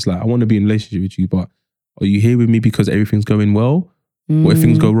sometimes it's like, I want to be in a relationship with you, but are you here with me because everything's going well? Or if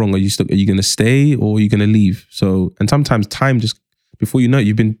things go wrong, are you going to stay or are you going to leave? So, and sometimes time just, before you know it,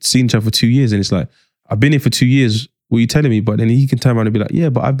 you've been seeing each other for 2 years and it's like, I've been here for 2 years. What are you telling me? But then he can turn around and be like, yeah,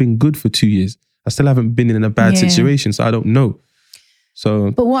 but I've been good for 2 years. I still haven't been in a bad situation, so I don't know.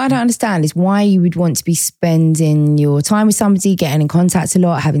 So, but what I don't understand is why you would want to be spending your time with somebody, getting in contact a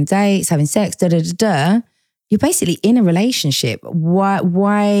lot, having dates, having sex, You're basically in a relationship.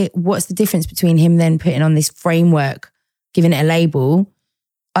 Why? What's the difference between him then putting on this framework, giving it a label?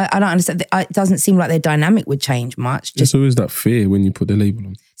 I don't understand. It doesn't seem like their dynamic would change much. There's always that fear when you put the label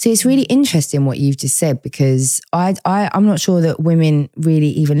on. So it's really interesting what you've just said because I'm not sure that women really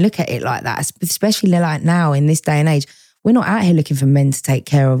even look at it like that, especially like now in this day and age. We're not out here looking for men to take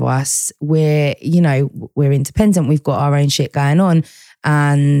care of us. We're independent. We've got our own shit going on.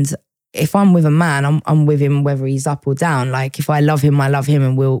 And if I'm with a man, I'm with him whether he's up or down. Like if I love him, I love him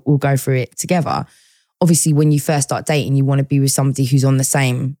and we'll go through it together. Obviously, when you first start dating, you want to be with somebody who's on the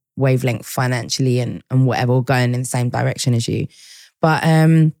same wavelength financially and whatever, or going in the same direction as you. But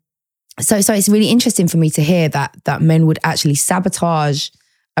so it's really interesting for me to hear that men would actually sabotage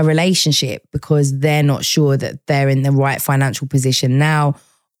a relationship because they're not sure that they're in the right financial position now,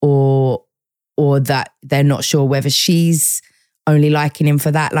 or that they're not sure whether she's only liking him for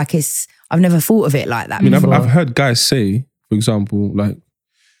that. Like I've never thought of it like that. I mean, I've heard guys say, for example, like,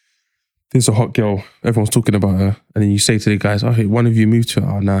 there's a hot girl, everyone's talking about her, and then you say to the guys, oh, hey, one of you moved to her.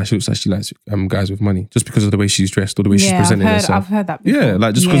 Oh, nah, she looks like she likes guys with money just because of the way she's dressed or the way she's presenting herself. I've heard that before. Yeah,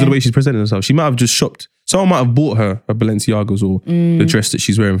 like just because of the way she's presenting herself. She might have just shopped. Someone might have bought her Balenciagas or the dress that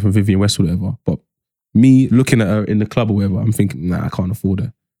she's wearing from Vivienne Westwood or whatever. But me looking at her in the club or whatever, I'm thinking, nah, I can't afford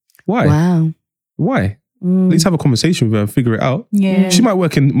her. Why? Wow. Why? At least have a conversation with her and figure it out. Yeah. She might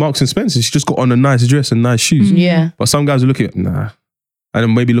work in Marks and Spencer. She just got on a nice dress and nice shoes. Yeah. But some guys will look at, nah. And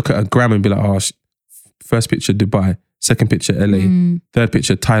then maybe look at her gram and be like, oh, first picture, Dubai. Second picture, LA. Third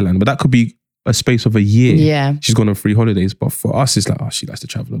picture, Thailand. But that could be a space of a year. Yeah. She's gone on 3 holidays. But for us, it's like, oh, she likes to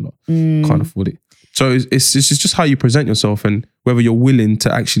travel a lot. Can't afford it. So it's just how you present yourself and whether you're willing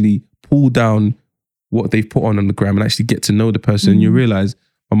to actually pull down what they've put on the gram and actually get to know the person. You realize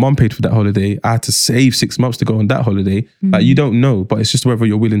My mum paid for that holiday. I had to save 6 months to go on that holiday. Like, you don't know, but it's just whether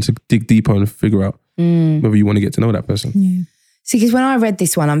you're willing to dig deeper and figure out whether you want to get to know that person. Yeah. See, because when I read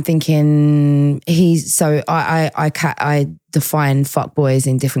this one, I'm thinking I define fuckboys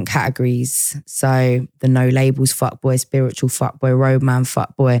in different categories. So the no labels fuckboy, spiritual fuckboy, road man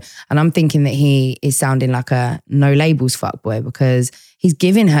fuckboy. And I'm thinking that he is sounding like a no labels fuckboy because he's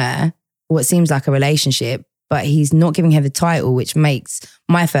giving her what seems like a relationship, but he's not giving her the title, which makes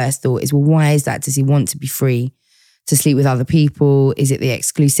my first thought is, well, why is that? Does he want to be free to sleep with other people? Is it the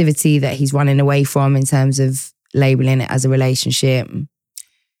exclusivity that he's running away from in terms of labeling it as a relationship?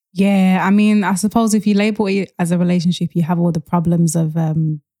 Yeah, I mean, I suppose if you label it as a relationship, you have all the problems of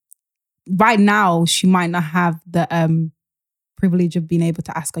right now, she might not have the privilege of being able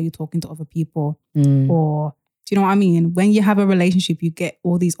to ask, are you talking to other people? Or, do you know what I mean? When you have a relationship, you get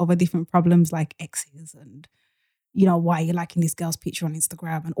all these other different problems like exes and, you know, why you're liking this girl's picture on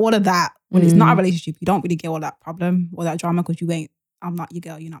Instagram and all of that. When it's not a relationship, you don't really get all that problem or that drama because I'm not your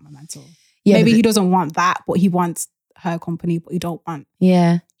girl, you're not my mentor. Yeah, maybe he doesn't want that, but he wants her company, but he don't want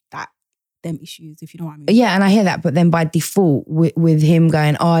them issues, if you know what I mean. Yeah, and I hear that, but then by default, with him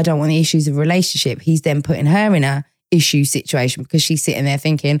going, oh, I don't want the issues of a relationship, he's then putting her in a issue situation because she's sitting there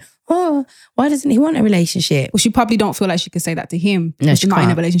thinking, oh, why doesn't he want a relationship? Well, she probably don't feel like she could say that to him. No, she's not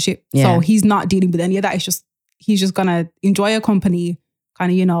in a relationship. Yeah. So he's not dealing with any of that. It's just, he's just gonna enjoy her company,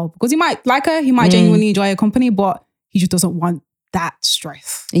 kind of, you know, because he might like her, he might genuinely enjoy her company, but he just doesn't want that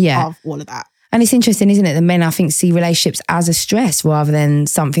stress of all of that. And it's interesting, isn't it? The men, I think, see relationships as a stress rather than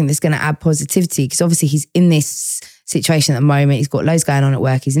something that's going to add positivity. Because obviously he's in this situation at the moment. He's got loads going on at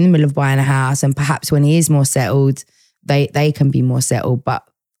work. He's in the middle of buying a house. And perhaps when he is more settled, they can be more settled. But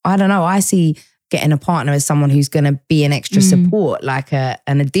I don't know. I see getting a partner as someone who's going to be an extra support, like an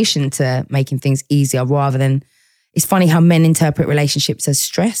addition to making things easier rather than... It's funny how men interpret relationships as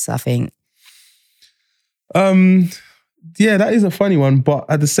stress, I think. Yeah, that is a funny one. But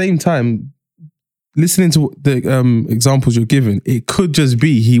at the same time, listening to the examples you're giving, it could just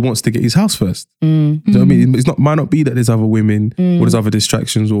be he wants to get his house first. Do you know what I mean? It's might not be that there's other women or there's other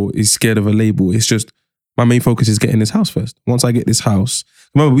distractions or he's scared of a label. It's just my main focus is getting this house first. Once I get this house,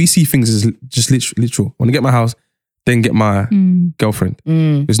 remember we see things as just literal. I want to get my house, then get my girlfriend.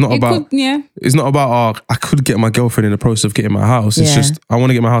 It's not about it's not about I could get my girlfriend in the process of getting my house. It's just I want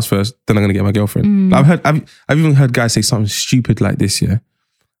to get my house first, then I'm gonna get my girlfriend. I've even heard guys say something stupid like this. Yeah,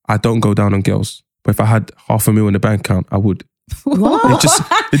 I don't go down on girls. But if I had $500,000 in the bank account, I would. What?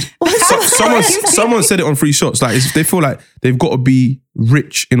 Someone said it on Free Shots. Like they feel like they've got to be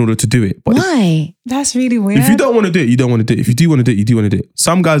rich in order to do it. But why? That's really weird. If you don't want to do it, you don't want to do it. If you do want to do it, you do want to do it.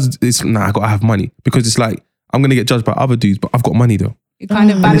 Some guys, it's I got to have money because it's like I'm gonna get judged by other dudes, but I've got money though. It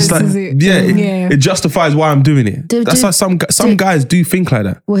kind of balances it. Yeah, it justifies why I'm doing it. That's why some guys do think like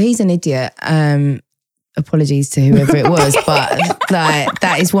that. Well, he's an idiot. Apologies to whoever it was, but like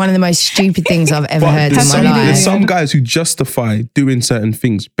that is one of the most stupid things I've ever heard in my life. There's some guys who justify doing certain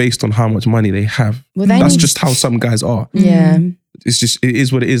things based on how much money they have. Well, that's just how some guys are. Yeah. It's just, it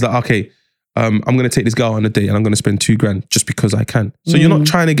is what it is. Like, okay, I'm going to take this girl on a date and I'm going to spend $2,000 just because I can. So you're not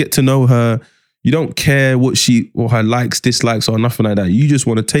trying to get to know her. You don't care what her likes, dislikes or nothing like that. You just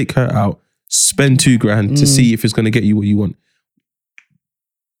want to take her out, spend $2,000 to see if it's going to get you what you want.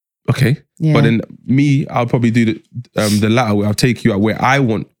 Okay. Yeah. But then I'll probably do the latter where I'll take you out where I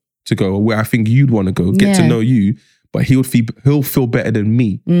want to go or where I think you'd want to go, get to know you, but he'll feel better than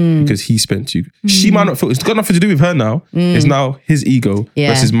me because he spent you. She might not feel, it's got nothing to do with her now. It's now his ego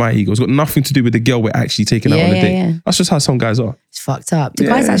versus my ego. It's got nothing to do with the girl we're actually taking out on a date. Yeah. That's just how some guys are. It's fucked up. Do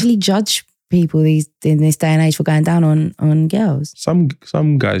guys actually judge people in this day and age for going down on girls?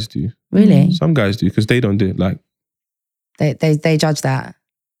 Some guys do. Really? Some guys do because they don't do it. Like they judge that.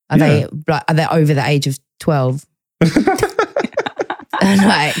 Are they over the age of 12?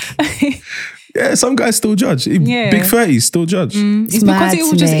 Yeah, some guys still judge. Big 30s still judge. It's because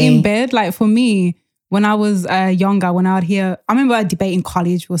it was just in bed. Like for me, when I was younger, when I would hear, I remember a debate in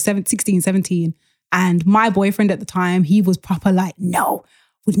college, was 16, 17. And my boyfriend at the time, he was proper like, no,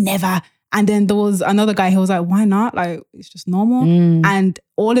 would never. And then there was another guy who was like, why not? Like, it's just normal. And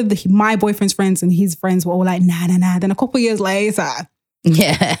all of my boyfriend's friends and his friends were all like, nah. Then a couple of years later,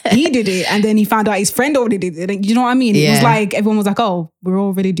 he did it, and then he found out his friend already did it. You know what I mean? It was like everyone was like, "Oh, we're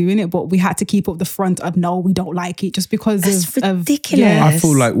already doing it," but we had to keep up the front of no, we don't like it, just because That's ridiculous. I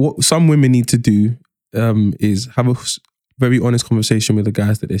feel like what some women need to do is have a very honest conversation with the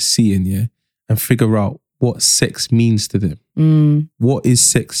guys that they're seeing, and figure out what sex means to them. What is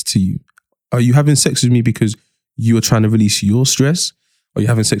sex to you? Are you having sex with me because you are trying to release your stress? Are you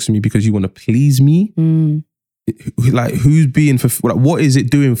having sex with me because you want to please me? like who's being for like what is it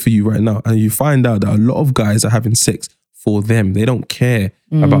doing for you right now? And you find out that a lot of guys are having sex for them. They don't care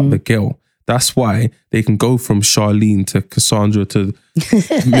about the girl. That's why they can go from Charlene to Cassandra to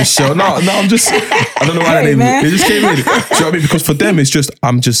Michelle. No, I don't know why that name. It just came in. Do you know what I mean? Because for them, it's just,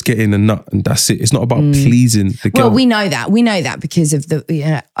 I'm just getting a nut and that's it. It's not about pleasing the girl. Well, we know that. We know that because of the, you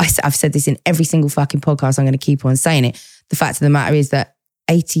know, I've said this in every single fucking podcast. I'm going to keep on saying it. The fact of the matter is that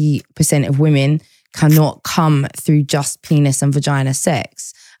 80% of women cannot come through just penis and vagina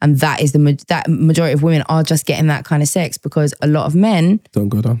sex. And that is that majority of women are just getting that kind of sex because a lot of men don't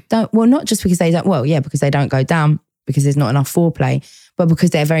go down. Well, not just because they don't, well, yeah, because they don't go down because there's not enough foreplay, but because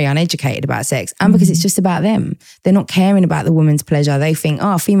they're very uneducated about sex and because it's just about them. They're not caring about the woman's pleasure. They think,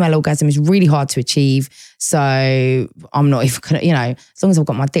 oh, female orgasm is really hard to achieve. So I'm not even gonna, you know, as long as I've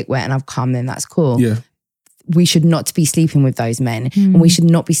got my dick wet and I've come, then that's cool. Yeah. We should not be sleeping with those men. And we should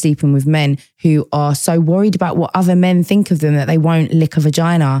not be sleeping with men who are so worried about what other men think of them that they won't lick a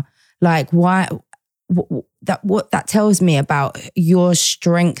vagina. Like, why? What that tells me about your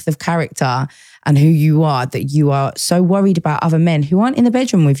strength of character and who you are, that you are so worried about other men who aren't in the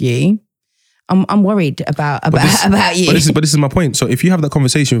bedroom with you. I'm worried about you. But this is my point. So if you have that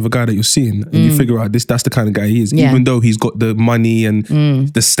conversation with a guy that you're seeing and you figure out that's the kind of guy he is, even though he's got the money and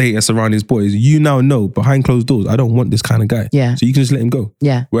the status around his boys, you now know behind closed doors, I don't want this kind of guy. Yeah. So you can just let him go.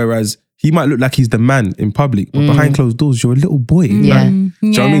 Yeah. Whereas he might look like he's the man in public, but behind closed doors, you're a little boy. Yeah. Like, do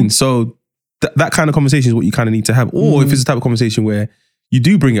you know what I mean? So that kind of conversation is what you kind of need to have. Or if it's the type of conversation where you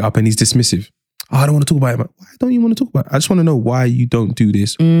do bring it up and he's dismissive. Oh, I don't want to talk about it. Like, why don't you want to talk about it? I just want to know why you don't do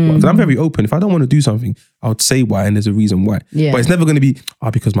this. Because I'm very open. If I don't want to do something, I would say why and there's a reason why. Yeah. But it's never going to be,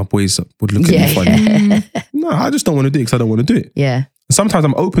 because my boys would look at me funny. No, I just don't want to do it because I don't want to do it. Yeah. Sometimes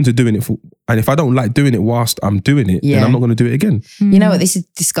I'm open to doing it and if I don't like doing it whilst I'm doing it, then I'm not going to do it again. You know what? This is a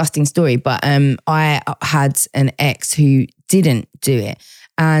disgusting story, but I had an ex who didn't do it.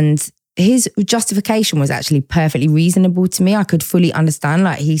 And his justification was actually perfectly reasonable to me. I could fully understand.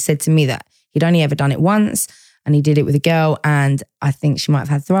 Like, he said to me that he'd only ever done it once and he did it with a girl and I think she might have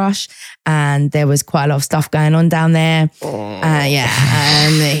had thrush and there was quite a lot of stuff going on down there.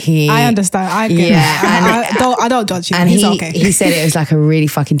 And he... I understand. I get it. I don't judge you. And okay. He said it was like a really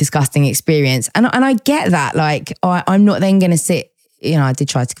fucking disgusting experience. And I get that. Like, I'm not then going to sit... You know, I did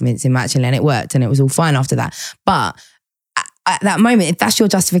try to convince him actually and it worked and it was all fine after that. But... at that moment, if that's your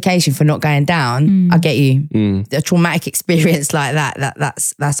justification for not going down, I get you. A traumatic experience like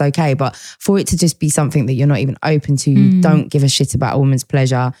that's okay. But for it to just be something that you're not even open to, you don't give a shit about a woman's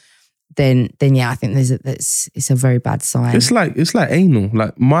pleasure, then yeah, I think it's a very bad sign. It's like anal.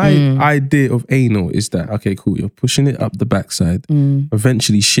 Like my idea of anal is that, okay, cool, you're pushing it up the backside.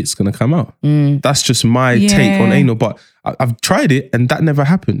 Eventually shit's gonna come out. That's just my take on anal. But I've tried it and that never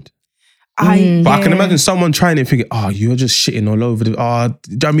happened. But I can imagine someone trying it and thinking, you're just shitting all over the... do you know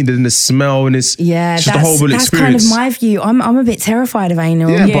what I mean? Then the smell and it's just a horrible experience. That's kind of my view. I'm a bit terrified of anal.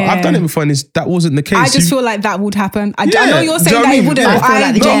 Yeah, but I've done it before and that wasn't the case. I just feel like that would happen. I know you're saying that it wouldn't.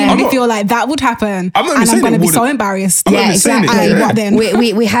 I genuinely feel like that would happen. I'm going to be so embarrassed. Yeah, exactly. What then?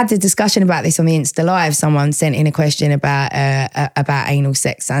 We had a discussion about this on the Insta Live. Someone sent in a question about anal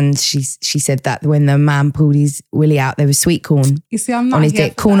sex and she said that when the man pulled his willy out, there was sweet corn on his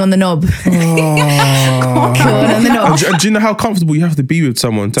dick. Corn on the knob. Do you know how comfortable you have to be with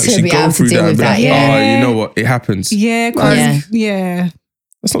someone to actually go through that and be like, you know what, it happens. Yeah.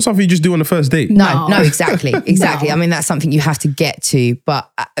 That's not something you just do on the first date. No, exactly. I mean, that's something you have to get to,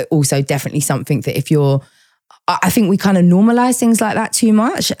 but also definitely something that I think we kind of normalize things like that too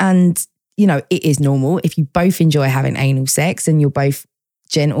much. And, you know, it is normal if you both enjoy having anal sex and you're both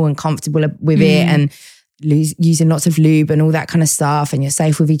gentle and comfortable with it and using lots of lube and all that kind of stuff and you're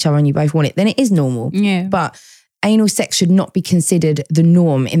safe with each other and you both want it, then it is normal. Yeah. But anal sex should not be considered the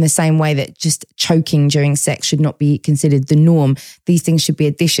norm in the same way that just choking during sex should not be considered the norm. These things should be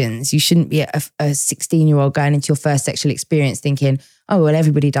additions. You shouldn't be a 16-year-old going into your first sexual experience thinking, oh, well,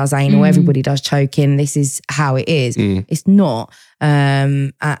 everybody does anal, everybody does choking, this is how it is. It's not.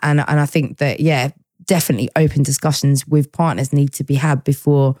 And I think that, definitely open discussions with partners need to be had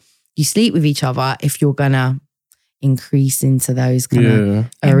before you sleep with each other if you're gonna increase into those kind of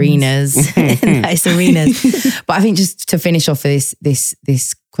arenas, nice arenas. But I think just to finish off this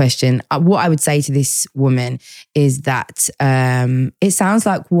question, what I would say to this woman is that it sounds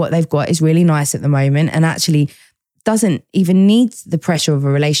like what they've got is really nice at the moment, and actually doesn't even need the pressure of a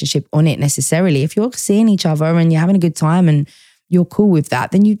relationship on it necessarily. If you're seeing each other and you're having a good time and you're cool with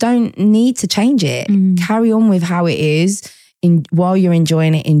that, then you don't need to change it. Carry on with how it is. While you're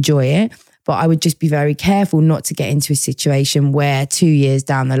enjoying it, enjoy it. But I would just be very careful not to get into a situation where 2 years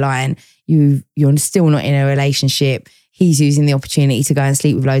down the line, you're still not in a relationship. He's using the opportunity to go and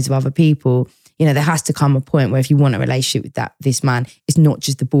sleep with loads of other people. You know, there has to come a point where if you want a relationship with this man, it's not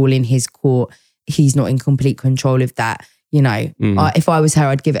just the ball in his court. He's not in complete control of that. You know, if I was her,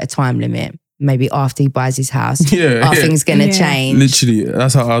 I'd give it a time limit. Maybe after he buys his house, are things going to change? Literally,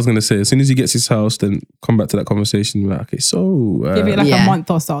 that's how I was going to say. As soon as he gets his house, then come back to that conversation. Like, okay, so... give it like a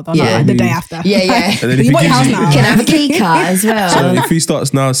month or so. Don't know, like the day after. Yeah. And then if he bought your house now. You can have a key card as well. So if he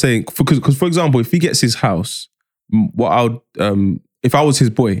starts now saying... Because for example, if he gets his house, what I would... if I was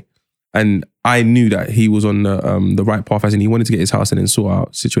his boy and I knew that he was on the right path, as in he wanted to get his house and then sort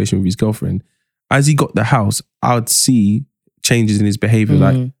out situation with his girlfriend, as he got the house, I would see changes in his behavior.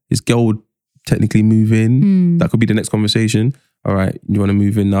 Like his girl would technically move in. That could be the next conversation. All right, you want to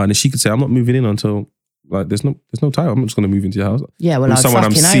move in now? And then she could say, I'm not moving in until like there's no time. I'm not just going to move into your house. Yeah, well, someone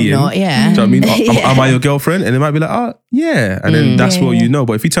I'm seeing. Not, yeah. Do you know what I mean? Am I your girlfriend? And they might be like, oh, yeah. And then that's what you know.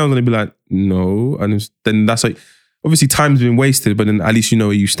 But if he tells them, they'll be like, no. And then that's like, obviously time's been wasted, but then at least you know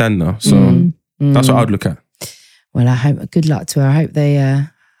where you stand now. So that's what I'd look at. Well, I hope, good luck to her. I hope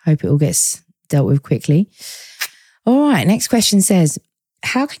hope it all gets dealt with quickly. All right, next question says,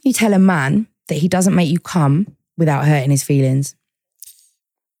 how can you tell a man that he doesn't make you come without hurting his feelings?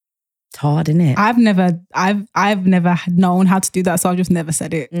 It's hard, isn't it? I've never known how to do that, so I've just never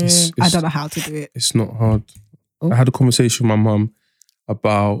said it. I don't know how to do it. It's not hard. I had a conversation with my mum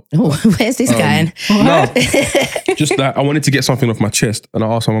about... where's this going? No, just that I wanted to get something off my chest and I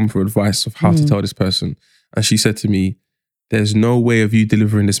asked my mum for advice of how to tell this person. And she said to me, there's no way of you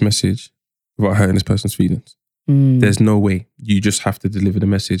delivering this message without hurting this person's feelings. There's no way. You just have to deliver the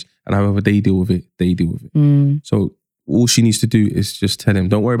message, and however they deal with it, they deal with it. So all she needs to do is just tell him.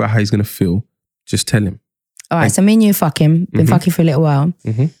 Don't worry about how he's going to feel. Just tell him. All right, so me and you fucking, been fucking for a little while.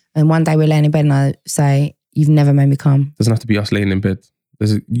 And one day we're laying in bed and I say, you've never made me come. Doesn't have to be us laying in bed.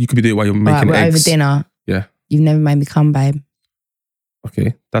 You could be doing it while you're making we're eggs. Over dinner. Yeah. You've never made me come, babe.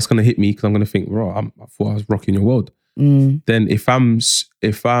 Okay, that's going to hit me because I'm going to think, I thought I was rocking your world. Then if I'm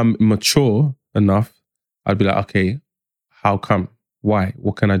mature enough, I'd be like, okay, how come? Why?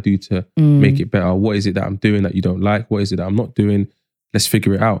 What can I do to make it better? What is it that I'm doing that you don't like? What is it that I'm not doing? Let's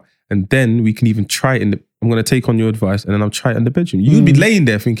figure it out. And then we can even try it I'm going to take on your advice and then I'll try it in the bedroom. You'd be laying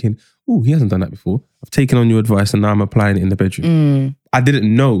there thinking, oh, he hasn't done that before. I've taken on your advice and now I'm applying it in the bedroom. I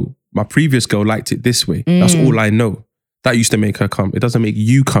didn't know. My previous girl liked it this way. That's all I know. That used to make her come. It doesn't make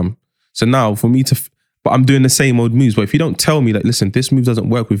you come. So now for me but I'm doing the same old moves. But if you don't tell me like, listen, this move doesn't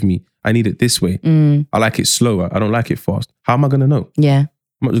work with me. I need it this way. I like it slower. I don't like it fast. How am I going to know? Yeah.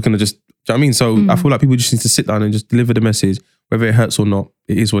 I'm not just going to do you know what I mean? So I feel like people just need to sit down and just deliver the message, whether it hurts or not.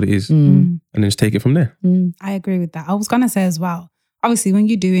 It is what it is. And then just take it from there. I agree with that. I was going to say as well, obviously when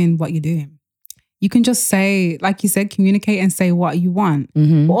you're doing what you're doing, you can just say, like you said, communicate and say what you want.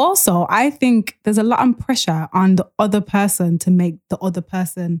 But also, I think there's a lot of pressure on the other person to make the other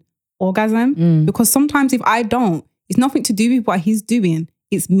person orgasm. Because sometimes if I don't, it's nothing to do with what he's doing.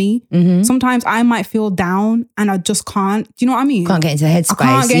 It's me. Sometimes I might feel down and I just can't. Do you know what I mean? Can't get into the headspace. I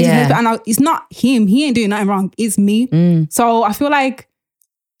can't get into the headspace. And it's not him. He ain't doing nothing wrong. It's me. So I feel like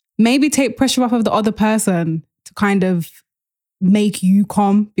maybe take pressure off of the other person to kind of make you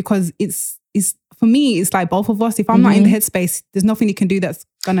come, because it's for me, it's like both of us. If I'm not in the headspace, there's nothing you can do that's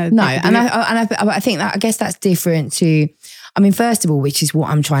gonna. No, I think that, I guess that's different to. I mean, first of all, which is what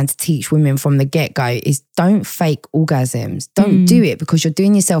I'm trying to teach women from the get-go, is don't fake orgasms. Don't do it, because you're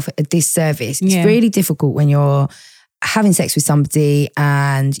doing yourself a disservice. It's really difficult when you're having sex with somebody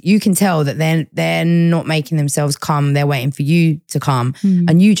and you can tell that they're not making themselves come, they're waiting for you to come.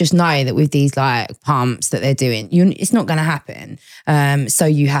 And you just know that with these like pumps that they're doing, it's not going to happen. So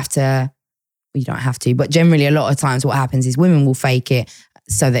you have to, you don't have to, but generally a lot of times what happens is women will fake it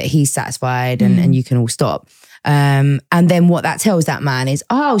so that he's satisfied and you can all stop. And then what that tells that man is,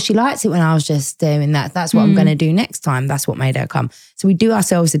 oh, she liked it when I was just doing that. That's what I'm going to do next time. That's what made her come. So we do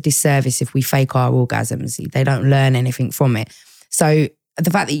ourselves a disservice if we fake our orgasms. They don't learn anything from it. So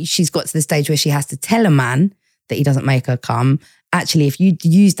the fact that she's got to the stage where she has to tell a man that he doesn't make her come, actually, if you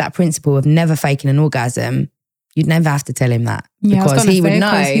use that principle of never faking an orgasm, you'd never have to tell him that. Yeah, because he would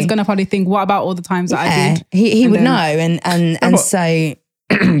know. He's going to probably think, what about all the times that I did? He would know. And so...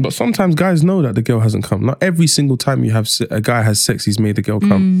 But sometimes guys know that the girl hasn't come. Not every single time you have a guy has sex, he's made the girl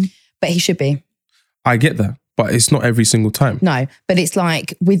come. But he should be. I get that, but it's not every single time. No, but it's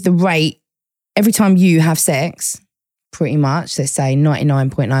like with the rate, every time you have sex, pretty much, let's say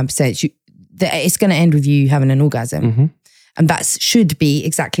 99.9%, it's going to end with you having an orgasm. And that should be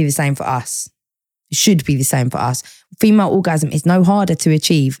exactly the same for us. should be the same for us. Female orgasm is no harder to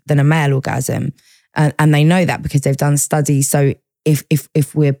achieve than a male orgasm. And they know that because they've done studies. So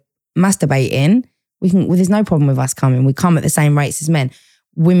if we're masturbating, there's no problem with us coming. We come at the same rates as men.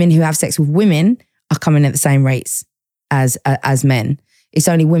 Women who have sex with women are coming at the same rates as men. It's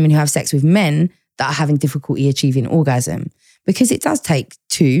only women who have sex with men that are having difficulty achieving orgasm, because it does take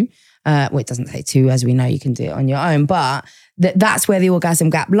two. Well, it doesn't take two, as we know, you can do it on your own, but that's where the orgasm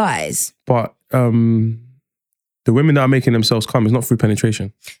gap lies. But the women that are making themselves come is not through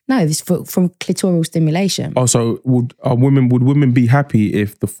penetration. No, it's from clitoral stimulation. Oh, so would women be happy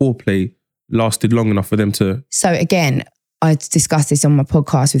if the foreplay lasted long enough for them to... So again, I discussed this on my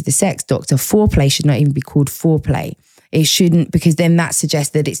podcast with the sex doctor. Foreplay should not even be called foreplay. It shouldn't, because then that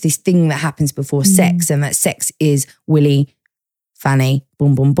suggests that it's this thing that happens before sex, and that sex is willy, fanny,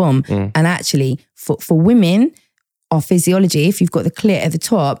 boom, boom, boom. And actually, for women, our physiology, if you've got the clit at the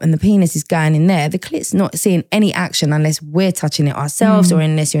top and the penis is going in there, the clit's not seeing any action unless we're touching it ourselves or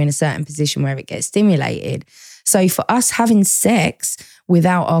unless you're in a certain position where it gets stimulated. So for us, having sex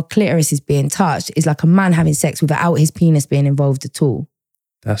without our clitoris is being touched is like a man having sex without his penis being involved at all.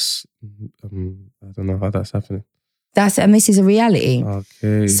 That's, I don't know how that's happening. And this is a reality.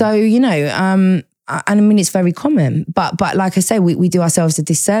 Okay. So, and I mean, it's very common, but like I say, we do ourselves a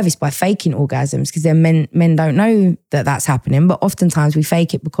disservice by faking orgasms, because then men don't know that that's happening. But oftentimes we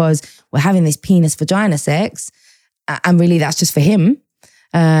fake it because we're having this penis vagina sex, and really that's just for him.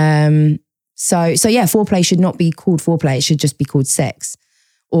 So yeah, foreplay should not be called foreplay. It should just be called sex.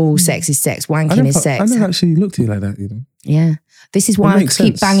 All sex is sex. Wanking is sex. I never actually looked at it like that, Yeah. This is why I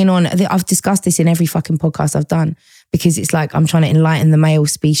keep banging on. I've discussed this in every fucking podcast I've done, because it's like I'm trying to enlighten the male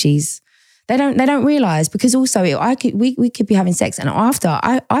species. They don't realise, because also we could be having sex, and after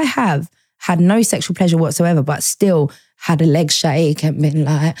I have had no sexual pleasure whatsoever, but still had a leg shake and been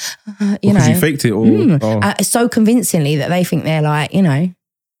like, Because you faked it or so convincingly that they think they're like,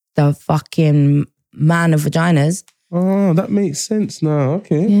 the fucking man of vaginas. Oh, that makes sense now.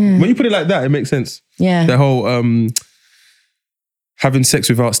 Okay. Yeah. When you put it like that, it makes sense. Yeah. The whole having sex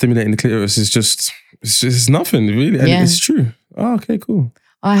without stimulating the clitoris is it's nothing, really. And it's true. Oh, okay, cool.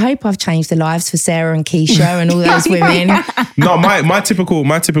 I hope I've changed the lives for Sarah and Keisha and all those women. No, my typical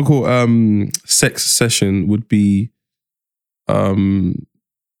sex session would be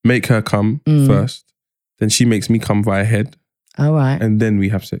make her come first, then she makes me come via head. All right. And then we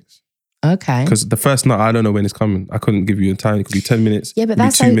have sex. Okay. Because the first night, I don't know when it's coming. I couldn't give you a time. It could be 10 minutes. Yeah, but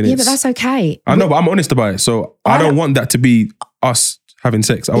that's 2 minutes. Yeah, but that's okay. I know, but I'm honest about it. So I don't want that to be us having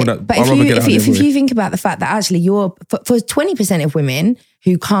sex. I want that. But if you think about the fact that actually for 20% of women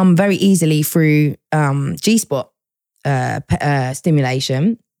who come very easily through G-spot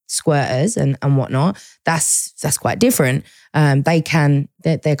stimulation, squirters and whatnot, that's quite different. They're going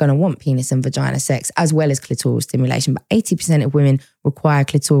to want penis and vagina sex as well as clitoral stimulation, but 80% of women require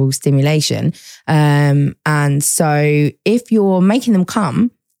clitoral stimulation. And so if you're making them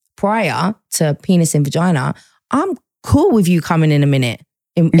come prior to penis and vagina, I'm cool with you coming in a minute.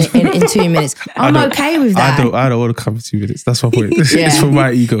 In 2 minutes. I'm okay with that. I don't want to come in 2 minutes. That's my point. It's for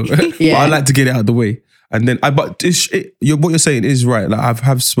my ego. But I like to get it out of the way. And then, what you're saying is right. Like I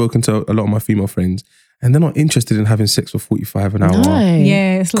have spoken to a lot of my female friends, and they're not interested in having sex for 45 an hour. No.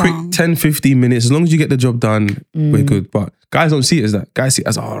 Yeah, it's quick long. 10, 15 minutes. As long as you get the job done, we're good. But guys don't see it as that. Guys see it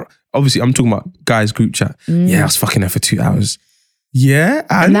as, obviously I'm talking about guys group chat. Yeah, I was fucking there for 2 hours. Yeah.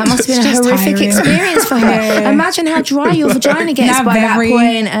 And that must have been a horrific experience for her. Yeah. Imagine how dry your vagina gets by that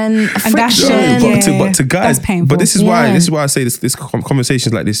point, and friction. But to guys, that's painful. But this is why I say this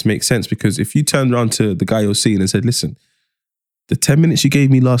conversations like this make sense, because if you turned around to the guy you're seeing and said, listen, the 10 minutes you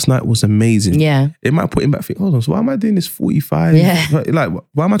gave me last night was amazing. Yeah. It might put him back, think, hold on, so why am I doing this 45? Yeah. Like,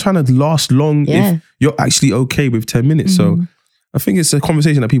 why am I trying to last long if you're actually okay with 10 minutes? So I think it's a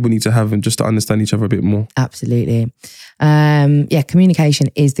conversation that people need to have, and just to understand each other a bit more. Absolutely. Communication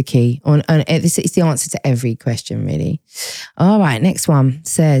is the key. It's the answer to every question, really. All right, next one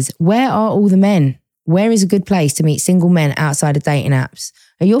says, where are all the men? Where is a good place to meet single men outside of dating apps?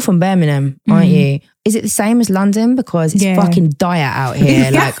 You're from Birmingham, aren't you? Is it the same as London? Because it's fucking dire out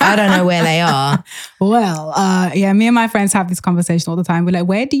here. Like, I don't know where they are. Well, me and my friends have this conversation all the time. We're like,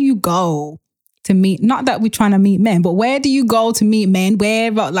 where do you go to meet? Not that we're trying to meet men, but where do you go to meet men?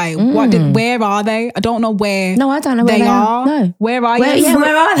 Where, where are they? I don't know where. No, I don't know where they are. No. Where are you? Yeah,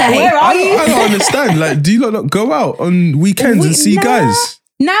 where are they? Where are you? I don't understand. Like, do you not go out on weekends and see guys?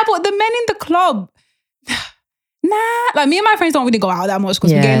 Nah, but the men in the club, like me and my friends don't really go out that much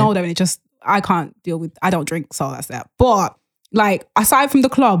because we're getting older, and I can't deal with, I don't drink, so that's that. But like, aside from the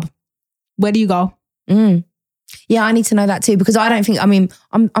club, where do you go? Yeah, I need to know that too, because I don't think, I mean,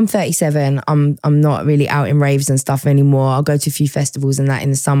 I'm 37. I'm not really out in raves and stuff anymore. I'll go to a few festivals and that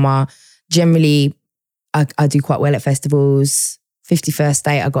in the summer. Generally, I do quite well at festivals. 51st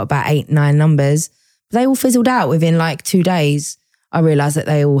date, I got about 8-9 numbers. They all fizzled out within like 2 days. I realised that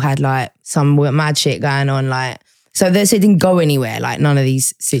they all had like some mad shit going on, like, so it didn't go anywhere, like none of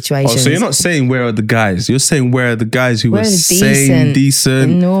these situations. Oh, so you're not saying where are the guys? You're saying where are the guys who Where were are the sane,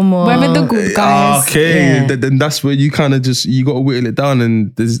 decent, normal. Where are the good guys? Okay, Yeah. then that's where you kind of just, you got to whittle it down,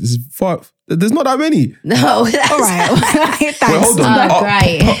 and there's not that many. No, that's All right. Thanks. Wait, hold on. Oh,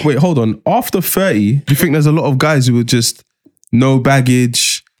 great. Wait, hold on. After 30, do you think there's a lot of guys who were just no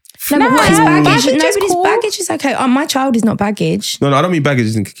baggage? No, but what is No, baggage? baggage is Nobody's cool. baggage is okay. My child is not baggage. No, I don't mean baggage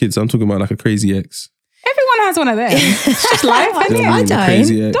as in kids. I'm talking about like a crazy ex. Everyone has one of them. It's just life, isn't it? I I don't.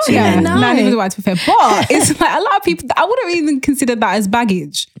 Crazy ex. Don't Yeah, no. neither do I, to be fair. But it's like a lot of people, I wouldn't even consider that as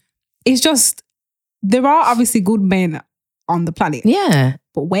baggage. It's just, there are obviously good men on the planet. Yeah.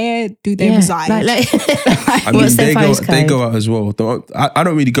 But where do they Yeah. reside? I mean, What's their they postcode? go out as well. I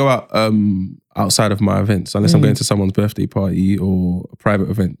don't really go out outside of my events unless I'm going to someone's birthday party or a private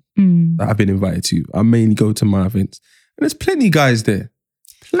event that I've been invited to. I mainly go to my events. And there's plenty of guys there.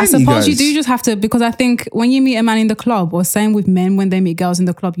 I suppose guys. you do just have to, because I think when you meet a man in the club, or same with men when they meet girls in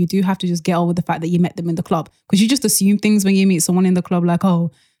the club, you do have to just get over the fact that you met them in the club. Because you just assume things when you meet someone in the club, like, oh,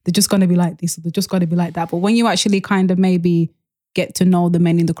 they're just going to be like this, or they're just going to be like that. But when you actually kind of maybe get to know the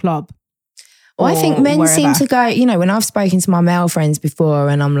men in the club. Well, I think men seem wherever. to go, you know, when I've spoken to my male friends before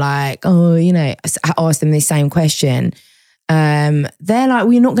and I'm like, oh, you know, I asked them this same question. They're like,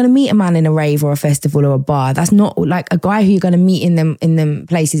 well, you're not going to meet a man in a rave or a festival or a bar. That's not like a guy who you're going to meet in them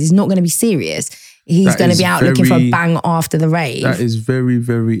places is not going to be serious. He's That going to is be out looking for a very- bang after the rave. That is very,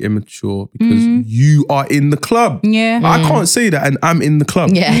 very immature because you are in the club. Yeah. I can't say that and I'm in the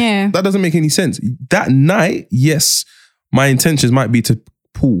club. Yeah. Yeah. That doesn't make any sense. That night, yes, my intentions might be to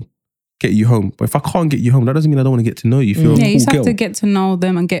get you home. But if I can't get you home, that doesn't mean I don't want to get to know you. If you're a Yeah, you cool just have girl. to get to know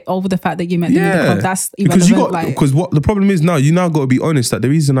them and get over the fact that you met them in the club. That's because irrelevant. because what the problem is now, you now got to be honest that the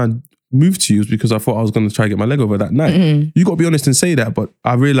reason I moved to you is because I thought I was going to try to get my leg over that night. You got to be honest and say that, but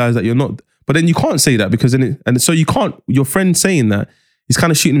I realized that you're not. But then you can't say that because then and so you can't. Your friend saying that, he's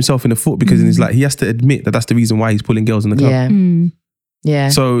kind of shooting himself in the foot because then he's like he has to admit that that's the reason why he's pulling girls in the club. Yeah. Yeah.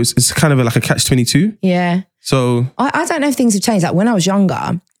 So it's kind of like a catch-22. Yeah. So I don't know if things have changed. Like when I was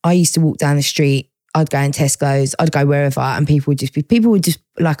younger, I used to walk down the street. I'd go in Tesco's, I'd go wherever, and people would just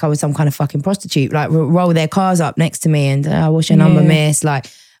like I was some kind of fucking prostitute, like roll their cars up next to me and what's your number, miss? Like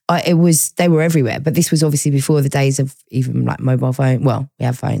they were everywhere. But this was obviously before the days of even like mobile phone. Well, we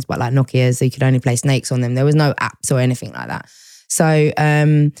have phones, but like Nokia, so you could only play snakes on them. There was no apps or anything like that. So,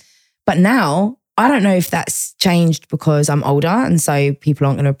 but now I don't know if that's changed because I'm older and so people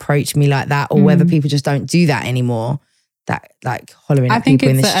aren't going to approach me like that, or whether people just don't do that anymore. That like hollering at people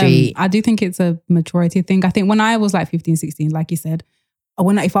in the street. I do think it's a maturity thing. I think when I was like 15, 16, like you said,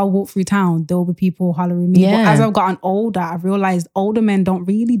 if I walk through town, there will be people hollering me. Yeah. But as I've gotten older, I've realized older men don't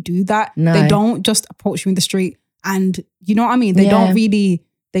really do that. No. They don't just approach you in the street and you know what I mean? They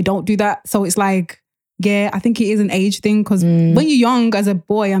don't do that. So it's like, yeah, I think it is an age thing because when you're young as a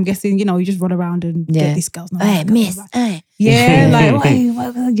boy, I'm guessing, you know, you just run around and get these girls. Hey, miss. Hey. Yeah,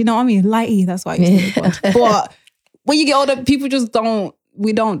 like, you know what I mean? Lighty, that's why I used to be. But when you get older, people just don't,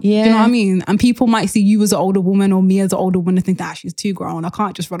 you know what I mean? And people might see you as an older woman or me as an older woman and think that she's too grown. I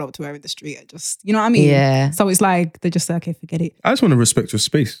can't just run up to her in the street. I just, you know what I mean? Yeah. So it's like, they just say, okay, forget it. I just want to respect your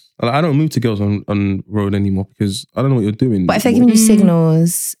space. Like, I don't move to girls on road anymore because I don't know what you're doing. But if they're giving you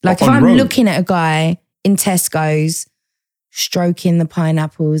signals, like if On I'm road. looking at a guy in Tesco's stroking the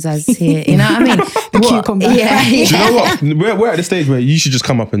pineapples as he, you know what I mean? The cucumber. Yeah. Do you know what? We're at the stage where you should just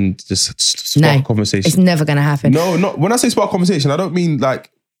come up and just spark a conversation. It's never going to happen. No, not when I say spark conversation, I don't mean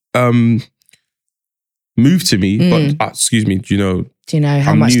like move to me, but excuse me, do you know? Do you know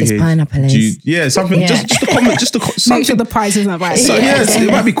how I'm much new this here. pineapple is? Something. Yeah. Just a comment. Make Something. sure the price isn't right. So, yes,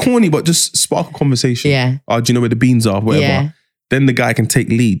 it might be corny, but just spark a conversation. Yeah. Do you know where the beans are? Whatever. Yeah. Then the guy can take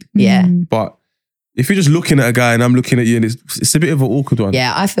lead. Yeah. But if you're just looking at a guy and I'm looking at you, and it's a bit of an awkward one.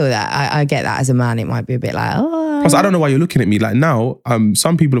 Yeah, I feel that. I get that as a man. It might be a bit like, Plus, I don't know why you're looking at me. Like now,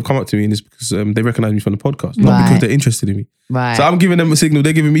 some people have come up to me and it's because they recognize me from the podcast, not because Right. they're interested in me. Right. So I'm giving them a signal,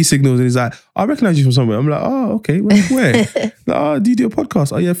 they're giving me signals, and he's like, I recognize you from somewhere. I'm like, oh, okay, where? Like, oh, do you do a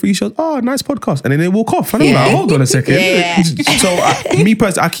podcast? Oh, yeah, 3 shows. Oh, nice podcast. And then they walk off. And I'm like, hold on a second. Yeah. So me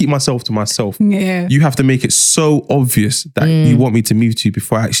personally, I keep myself to myself. Yeah. You have to make it so obvious that you want me to move to you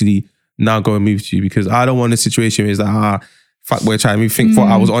before I actually now go and move to you, because I don't want a situation where it's like, fuck, we're trying to think thought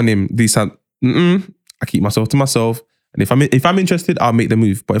I was on him. These time, I keep myself to myself. And if I'm interested, I'll make the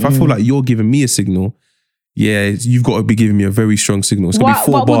move. But if I feel like you're giving me a signal, yeah, you've got to be giving me a very strong signal. It's going to be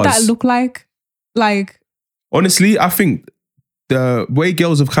 4 What bars. would that look like? Like, honestly, I think the way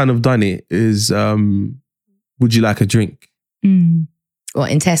girls have kind of done it is, would you like a drink?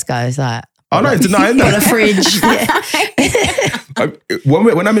 What, in Tesco? It's like, Oh, no, on a fridge.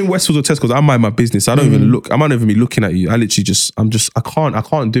 When I'm in Westfield or Tesco's, I mind my business. I don't even look. I might not even be looking at you. I literally I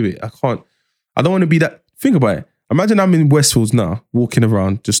can't do it. I don't want to be that. Think about it. Imagine I'm in Westfields now, walking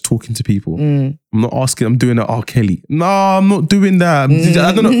around, just talking to people. I'm not asking, I'm doing an R. Kelly. No, I'm not doing that.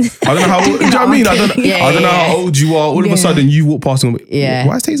 I don't know how old, do you know what I mean? I don't know how old you are. All of a sudden you walk past and why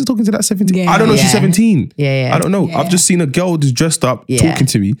is Taser talking to that 17? I don't know, she's 17. I don't know. I've just seen a girl just dressed up, talking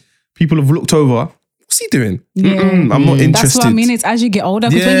to me. People have looked over. What's he doing? I'm not interested. That's what I mean. It's as you get older.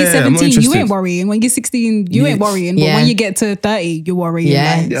 Because when you're 17, you ain't worrying. When you're 16, you ain't worrying. But when you get to 30, you're worrying.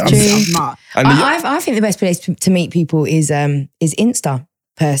 Yeah, like, true. I'm not. I think the best place to meet people is Insta.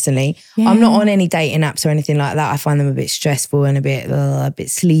 Personally, I'm not on any dating apps or anything like that. I find them a bit stressful and a bit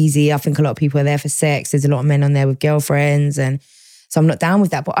sleazy. I think a lot of people are there for sex. There's a lot of men on there with girlfriends, and so I'm not down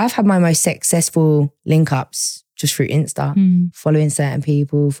with that. But I've had my most successful link-ups just through Insta, following certain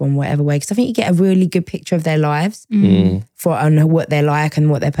people from whatever way. Because I think you get a really good picture of their lives and what they're like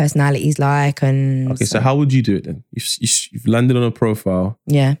and what their personality's like. And okay, so how would you do it then? You've landed on a profile.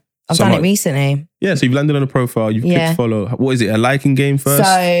 Yeah, I've done it recently. Yeah, so you've landed on a profile. You've clicked follow. What is it? A liking game first?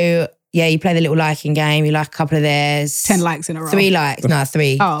 So yeah, you play the little liking game. You like a couple of theirs. 10 likes in a row. 3 likes. No,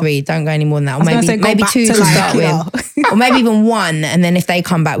 3. Oh. 3. Don't go any more than that. Or maybe 2 to to start like, with. Or maybe even 1. And then if they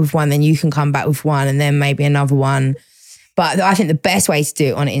come back with 1, then you can come back with 1, and then maybe another 1. But I think the best way to do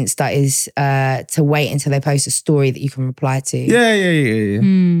it on Insta is to wait until they post a story that you can reply to. Yeah.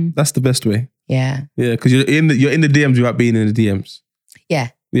 That's the best way. Yeah. Yeah, because you're in the DMs without being in the DMs.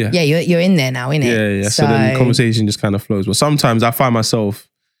 Yeah. Yeah. Yeah, you're in there now, innit? Yeah. So then the conversation just kind of flows. But sometimes I find myself,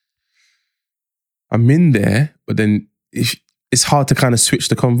 I'm in there, but then it's hard to kind of switch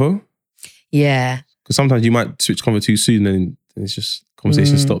the convo. Yeah. Because sometimes you might switch convo too soon and it's just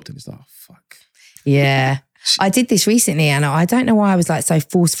conversation stopped and it's like, oh, fuck. Yeah. I did this recently and I don't know why I was like so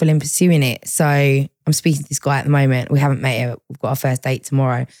forceful in pursuing it. So I'm speaking to this guy at the moment. We haven't met yet. We've got our first date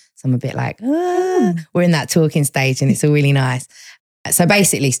tomorrow. So I'm a bit like, we're in that talking stage and it's all really nice. So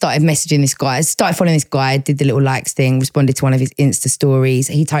basically started messaging this guy, started following this guy, did the little likes thing, responded to one of his Insta stories.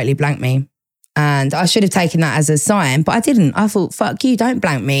 He totally blanked me. And I should have taken that as a sign, but I didn't. I thought, fuck you, don't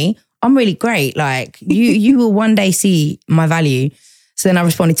blank me. I'm really great. Like you will one day see my value. So then I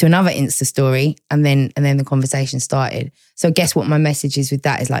responded to another Insta story and then the conversation started. So guess what my message is with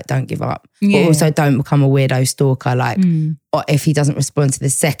that is like, don't give up. But also don't become a weirdo stalker. Like or if he doesn't respond to the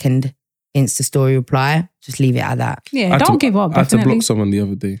second Insta story reply, just leave it at that. Yeah, don't give up. I had to block someone the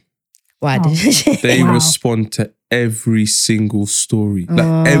other day. Why? They respond to every single story.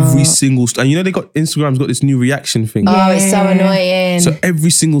 Like every single and you know Instagram's got this new reaction thing. Oh, it's so annoying. So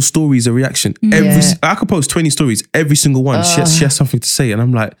every single story is a reaction. I could post 20 stories, every single one. She has something to say and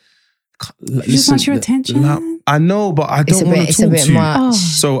I'm like, listen, just want your attention. I know, but I don't want to talk to you. It's a bit much.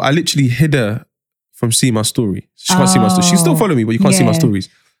 So I literally hid her from seeing my story. She can't see my story. She still follow me, but you can't see my stories.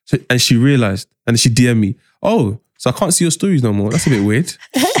 So, and she realized, and she DM'd me, oh, so I can't see your stories no more. That's a bit weird.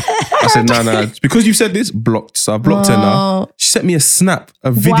 I said, nah. Because you said this, blocked. So I blocked her now. She sent me a snap,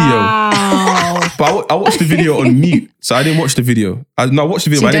 a video. Wow. But I watched the video on mute. So I didn't watch the video. I watched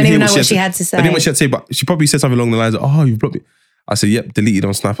the video, So but I didn't hear what she had to say. I didn't know what she had to say, but she probably said something along the lines of, oh, you blocked me. I said, yep, deleted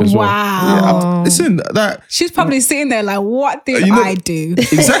on Snap as well. Wow. Yeah, listen, that... She's probably sitting there like, what did I do?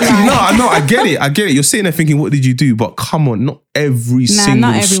 Exactly. No, I get it. You're sitting there thinking, what did you do? But come on, not every single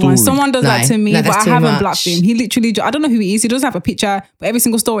not everyone. story. Someone does that to me, but I haven't much. blocked him. He literally, I don't know who he is. He doesn't have a picture, but every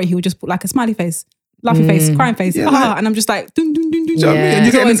single story, he would just put like a smiley face, laughing face, crying face. Yeah, like, and I'm just like, dun, dun, dun, dun. Yeah. And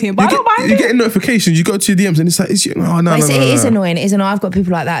It's always him, but I don't mind You're it. getting notifications, you go to your DMs and it's like, It is annoying. It is annoying. I've got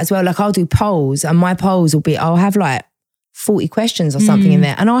people like that as well. Like I'll do polls and my polls will be, I'll have like 40 questions or something in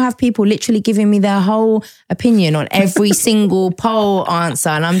there. And I'll have people literally giving me their whole opinion on every single poll answer.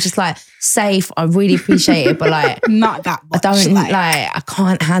 And I'm just like, safe, I really appreciate it. But like, not that much. I don't like I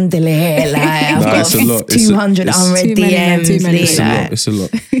can't handle it. Like I've got 200 unread DMs. It's a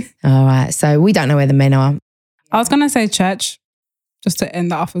lot. All right. So we don't know where the men are. I was going to say church, just to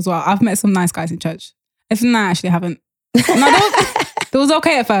end that off as well. I've met some nice guys in church. No, I actually haven't. No, they was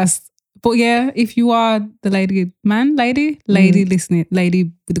okay at first. But yeah, if you are the lady listening, lady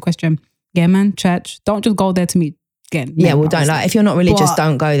with the question, yeah, man, church, don't just go there to meet again. Yeah, well, don't like if you're not religious,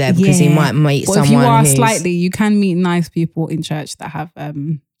 don't go there because you might meet someone. If you are slightly, you can meet nice people in church that have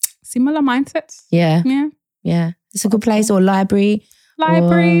similar mindsets. Yeah, it's a good place. Or library. I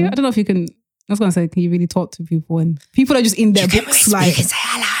don't know if you can. I was gonna say, can you really talk to people and people are just in their books? You can say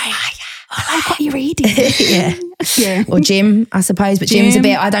hello. What are you reading? Yeah. Yeah. Or gym, I suppose. But gym's a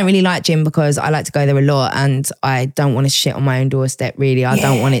bit, I don't really like gym because I like to go there a lot and I don't want to shit on my own doorstep, really. I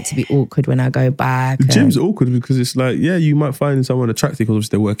don't want it to be awkward when I go back. Gym's awkward because it's like, yeah, you might find someone attractive because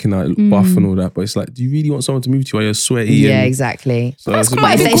they're working out buff and all that. But it's like, do you really want someone to move to you while you're sweaty? Yeah, exactly. So That's it's a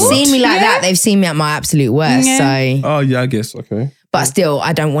quite bit If they've awkward. seen me like that, they've seen me at my absolute worst. Yeah. So, Oh, yeah, I guess. Okay. but still,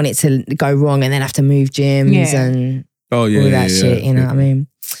 I don't want it to go wrong and then have to move gyms Yeah. and Oh, yeah. all yeah, that yeah, shit, you know yeah. what I mean?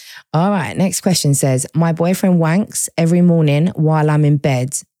 All right, next question says, my boyfriend wanks every morning while I'm in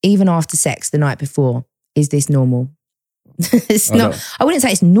bed, even after sex the night before. Is this normal? It's I not. don't- I wouldn't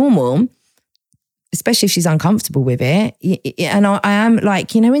say it's normal, especially if she's uncomfortable with it. And I am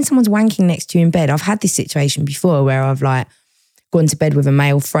like, when someone's wanking next to you in bed, I've had this situation before where I've like gone to bed with a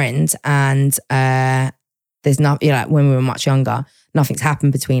male friend and there's nothing, like when we were much younger, nothing's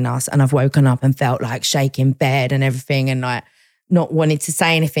happened between us. And I've woken up and felt like shaking bed and everything and like not wanted to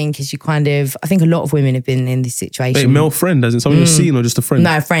say anything because you kind of, I think a lot of women have been in this situation. Wait, male friend, as in someone you've seen or just a friend?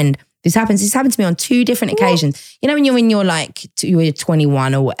 No, a friend. This happened to me on 2 different occasions. You know, when you're like, you're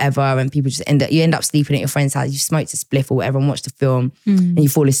 21 or whatever and people just end up sleeping at your friend's house, you smoked a spliff or whatever and watched a film and you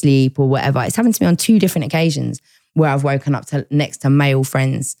fall asleep or whatever. It's happened to me on 2 different occasions where I've woken up next to male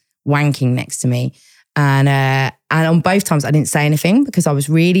friends wanking next to me. And on both times I didn't say anything because I was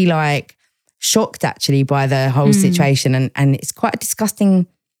really like shocked actually by the whole situation. And it's quite a disgusting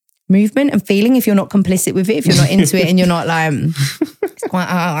movement and feeling if you're not complicit with it, if you're not into it and you're not like, it's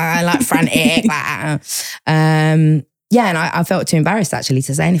quite like frantic. And I felt too embarrassed actually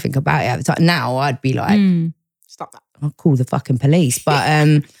to say anything about it at the time. Now I'd be like, Stop that. I'll call the fucking police. But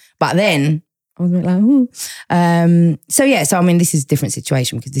then I was a bit like, ooh. So I mean, this is a different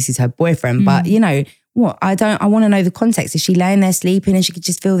situation because this is her boyfriend. But you know what? I want to know the context. Is she laying there sleeping and she could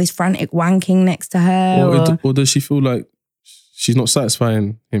just feel this frantic wanking next to her? Or does she feel like she's not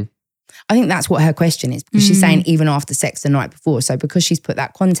satisfying him? I think that's what her question is because she's saying even after sex the night before. So because she's put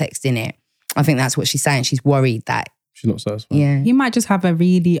that context in it, I think that's what she's saying. She's worried that, She's not satisfying. yeah. He might just have a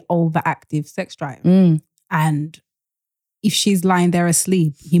really overactive sex drive. And if she's lying there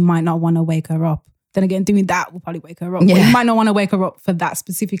asleep, he might not want to wake her up. Then again, doing that will probably wake her up. Yeah. But he might not want to wake her up for that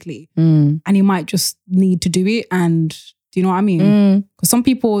specifically. And he might just need to do it. And do you know what I mean? Because some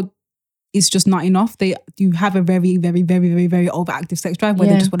people, it's just not enough. They do have a very, very, very, very, very overactive sex drive where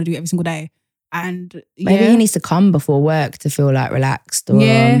Yeah. they just want to do it every single day. And Maybe he needs to come before work to feel like relaxed. Or,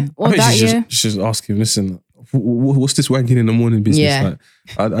 Yeah. I Or think that, she's yeah. just ask him, listen, what's this wanking in the morning business? Yeah.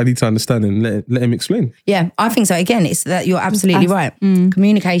 Like, I need to understand and let him explain. Yeah, I think so. Again, it's that you're absolutely right.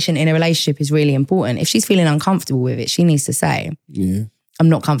 Communication in a relationship is really important. If she's feeling uncomfortable with it, she needs to say, Yeah. I'm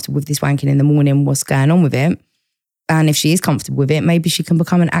not comfortable with this wanking in the morning. What's going on with it? And if she is comfortable with it, maybe she can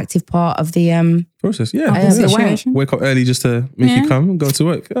become an active part of the Process. Yeah. the wank. situation. Wake up early just to make you come and go to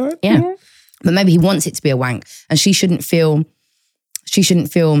work. All right. Yeah. But maybe he wants it to be a wank and she shouldn't feel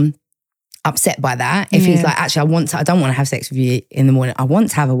upset by that. If he's like, actually, I don't want to have sex with you in the morning. I want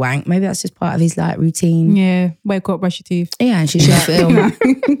to have a wank. Maybe that's just part of his like routine. Yeah. Wake up, brush your teeth. Yeah, and she should feel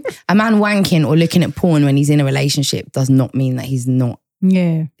a man wanking or looking at porn when he's in a relationship does not mean that he's not,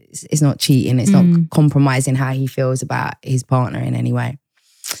 Yeah. it's not cheating. It's not compromising how he feels about his partner in any way.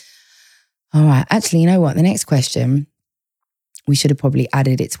 All right. Actually, you know what? The next question, we should have probably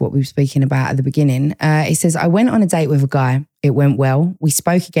added it to what we were speaking about at the beginning. It says, I went on a date with a guy. It went well. We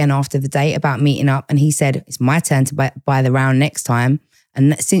spoke again after the date about meeting up and he said, it's my turn to buy the round next time.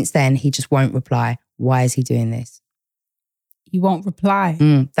 And since then, he just won't reply. Why is he doing this? He won't reply.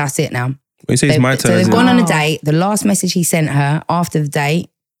 That's it now. When you say it's my So turn, they've is it? gone on a Wow. date. The last message he sent her after the date,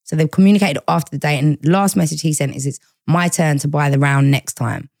 so they've communicated after the date and the last message he sent is it's my turn to buy the round next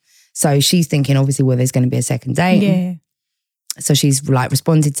time. So she's thinking obviously, well, there's going to be a second date. Yeah. So she's like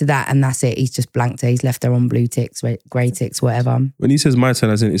responded to that and that's it. He's just blanked her. He's left her on blue ticks, grey ticks, whatever. When he says my turn,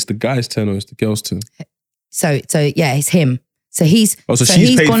 as in it's the guy's turn or it's the girl's turn? So yeah, it's him. So he's Oh, so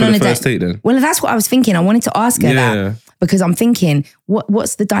she's paid gone for on the a first date then? Well, that's what I was thinking. I wanted to ask her Yeah. that because I'm thinking,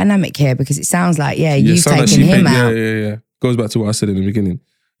 what's the dynamic here? Because it sounds like, you've sound like taken she him paid- out. Yeah. Goes back to what I said in the beginning.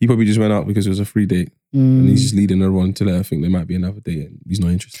 He probably just went out because it was a free date. And he's just leading her on to let her think there might be another date and he's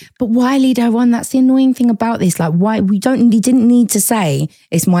not interested. But why lead her on? That's the annoying thing about this. Like, why he didn't need to say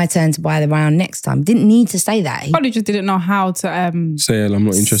it's my turn to buy the round next time. Didn't need to say that. He, Probably just didn't know how to Say, I'm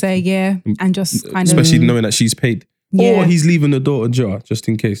not interested. say yeah and just kind Especially of knowing that she's paid. Yeah. Or he's leaving the door ajar just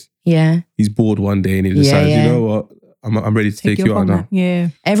in case. yeah. He's bored one day and he decides, yeah. you know what? I'm ready to take you out now. Yeah.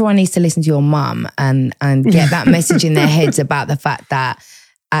 Everyone needs to listen to your mum and get that message in their heads about the fact that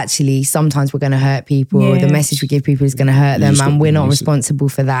actually sometimes we're going to hurt people. Yeah. The message we give people is going to hurt them just and got we're to not listen. responsible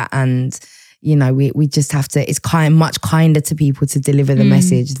for that. And you know, we just have to, it's much kinder to people to deliver the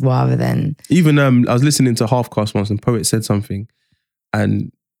message rather than. Even I was listening to Halfcast once and Poet said something,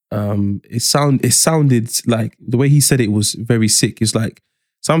 and it sounded like the way he said it was very sick. It's like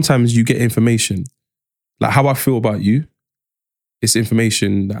sometimes you get information, like how I feel about you. It's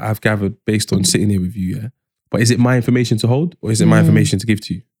information that I've gathered based on sitting here with you, yeah? But is it my information to hold or is it my information to give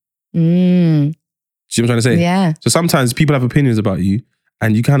to you? Do you know what I'm trying to say? Yeah. So sometimes people have opinions about you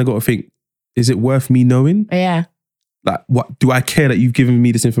and you kind of got to think, is it worth me knowing? Yeah. Like, what do I care that you've given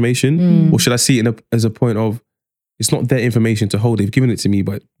me this information? Or should I see it as a point of, it's not their information to hold. They've given it to me,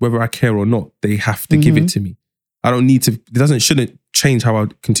 but whether I care or not, they have to give it to me. I don't need to, shouldn't change how I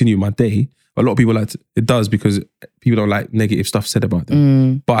continue my day. A lot of people it does because people don't like negative stuff said about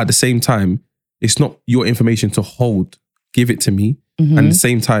them. But at the same time, it's not your information to hold. Give it to me. And at the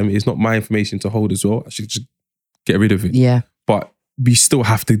same time, it's not my information to hold as well. I should just get rid of it. Yeah. But we still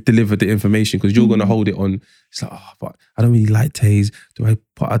have to deliver the information because you're going to hold it on. It's like, but I don't really like Taze. Do I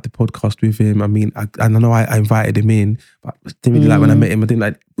put out the podcast with him? I mean, I know I invited him in, but I didn't really like when I met him. I didn't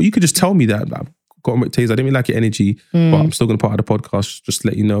like, but you could just tell me that. Got on with Taze. I didn't really like your energy, but I'm still going to put out the podcast just to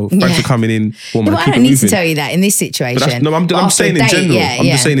let you know. Thanks for coming in. Well, I don't need to tell you that in this situation. I'm saying in general. I'm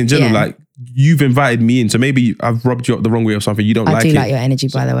just saying in general, like you've invited me in, so maybe I've rubbed you up the wrong way or something. You don't like it. I do like your energy,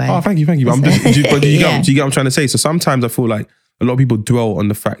 by the way. Oh, thank you. But do you get what I'm trying to say? So sometimes I feel like a lot of people dwell on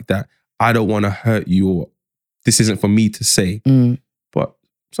the fact that I don't want to hurt you or this isn't for me to say. But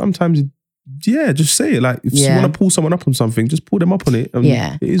sometimes, just say it. Like if you want to pull someone up on something, just pull them up on it. I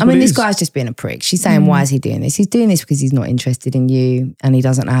mean, this guy's just being a prick. She's saying, why is he doing this? He's doing this because he's not interested in you and he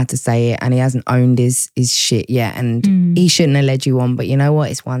doesn't know how to say it and he hasn't owned his shit yet and he shouldn't have led you on. But you know what?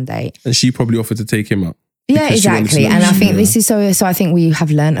 It's one date. And she probably offered to take him up. Yeah, exactly. And I think this is so I think we have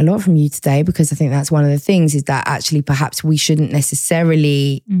learned a lot from you today because I think that's one of the things is that actually perhaps we shouldn't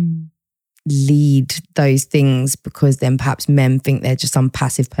necessarily lead those things because then perhaps men think they're just some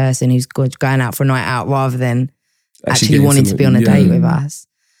passive person who's going out for a night out rather than actually wanting to be on a date with us.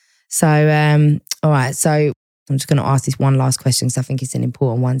 So, all right. So I'm just going to ask this one last question because I think it's an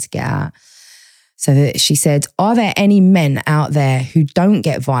important one to get out. So she said, are there any men out there who don't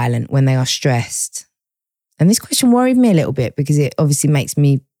get violent when they are stressed? And this question worried me a little bit because it obviously makes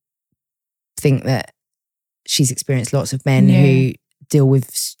me think that she's experienced lots of men who deal with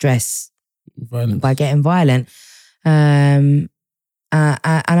stress by getting violent. And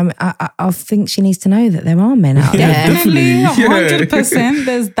I think she needs to know that there are men out there. Definitely,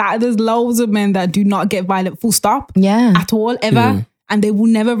 100%. There's loads of men that do not get violent, full stop. Yeah. At all, ever. Yeah. And they will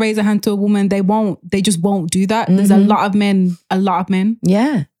never raise a hand to a woman. They just won't do that. There's a lot of men.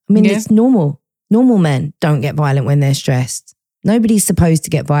 Yeah. I mean, it's normal. Normal men don't get violent when they're stressed. Nobody's supposed to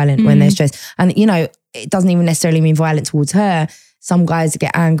get violent when they're stressed. And, you know, it doesn't even necessarily mean violent towards her. Some guys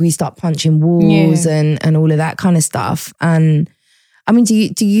get angry, start punching walls and all of that kind of stuff. And I mean,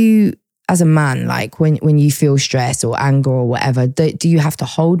 do you as a man, like when you feel stress or anger or whatever, do you have to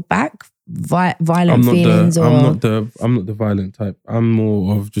hold back violent feelings? I'm not the violent type. I'm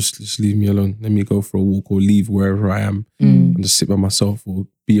more of just leave me alone. Let me go for a walk or leave wherever I am and just sit by myself or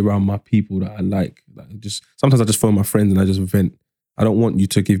be around my people that I like. Sometimes I just phone my friends and I just vent. I don't want you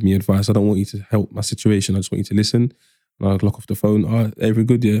to give me advice. I don't want you to help my situation. I just want you to listen. And I'll lock off the phone. Oh, every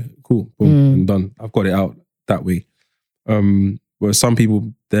good, yeah, cool, boom, and done. I've got it out that way. Where some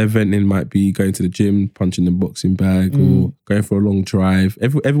people, their venting might be going to the gym, punching the boxing bag, or going for a long drive.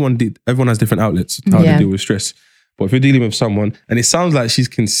 Everyone has different outlets how they deal with stress. But if you're dealing with someone, and it sounds like she's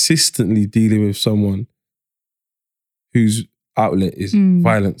consistently dealing with someone whose outlet is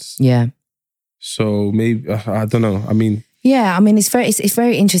violence. Yeah. So maybe I don't know. I mean, yeah. I mean, it's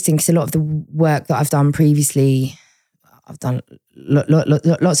very interesting because a lot of the work that I've done previously, I've done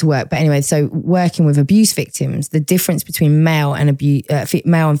lots of work. But anyway, so working with abuse victims, the difference between male and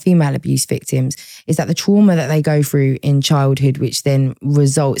female abuse victims is that the trauma that they go through in childhood, which then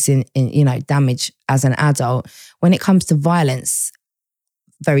results in damage as an adult, when it comes to violence,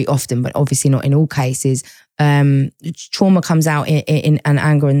 very often, but obviously not in all cases, trauma comes out in and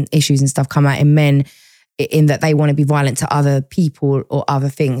anger and issues and stuff come out in men in that they want to be violent to other people or other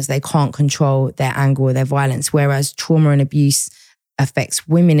things. They can't control their anger or their violence. Whereas trauma and abuse affects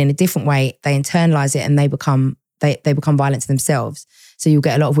women in a different way. They internalize it and they become violent to themselves. So you'll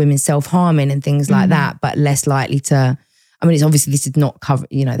get a lot of women self-harming and things like that, but less likely to, I mean, it's obviously this is not covered,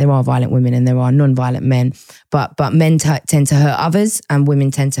 there are violent women and there are non-violent men, but men tend to hurt others and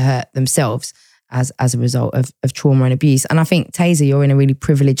women tend to hurt themselves as a result of trauma and abuse. And I think, Taser, you're in a really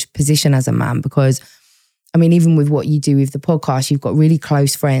privileged position as a man because I mean, even with what you do with the podcast, you've got really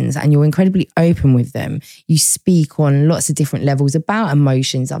close friends and you're incredibly open with them. You speak on lots of different levels about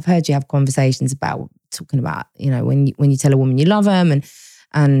emotions. I've heard you have conversations about talking about, when you tell a woman you love them,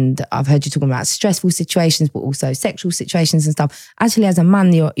 and I've heard you talking about stressful situations, but also sexual situations and stuff. Actually, as a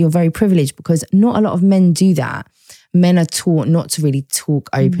man, you're very privileged because not a lot of men do that. Men are taught not to really talk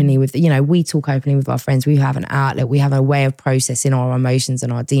openly with, we talk openly with our friends. We have an outlet. We have a way of processing our emotions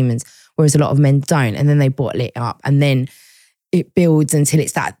and our demons, whereas a lot of men don't. And then they bottle it up and then it builds until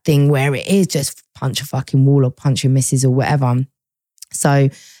it's that thing where it is just punch a fucking wall or punch your missus or whatever. So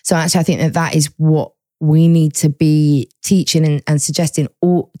actually, I think that is what we need to be teaching and suggesting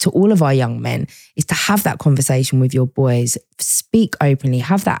to all of our young men is to have that conversation with your boys, speak openly,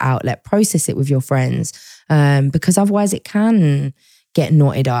 have that outlet, process it with your friends, because otherwise it can get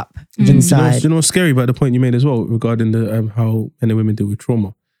knotted up inside. You know what's scary about the point you made as well regarding the how men and women deal with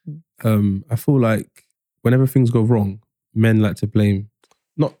trauma? I feel like whenever things go wrong, men like to blame,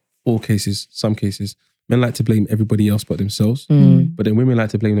 not all cases, some cases, men like to blame everybody else but themselves. But then women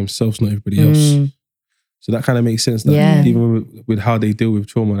like to blame themselves, not everybody else. So that kind of makes sense that even with how they deal with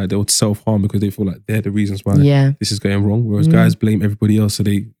trauma, like they'll self-harm because they feel like they're the reasons why this is going wrong. Whereas guys blame everybody else, so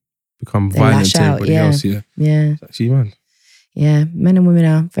they become violent to everybody else. Yeah. It's actually, man. Yeah, men and women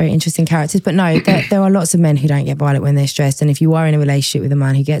are very interesting characters. But no, there are lots of men who don't get violent when they're stressed. And if you are in a relationship with a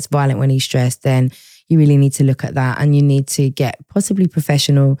man who gets violent when he's stressed, then you really need to look at that and you need to get possibly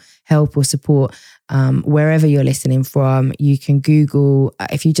professional help or support wherever you're listening from. You can Google,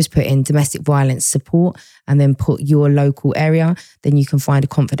 if you just put in domestic violence support and then put your local area, then you can find a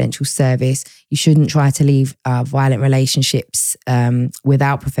confidential service. You shouldn't try to leave violent relationships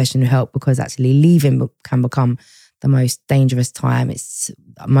without professional help because actually leaving can become the most dangerous time. It's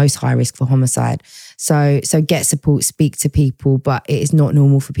most high risk for homicide. So get support, speak to people, but it is not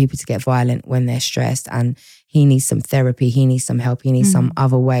normal for people to get violent when they're stressed, and he needs some therapy, he needs some help, he needs some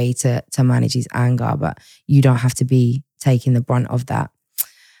other way to manage his anger, but you don't have to be taking the brunt of that.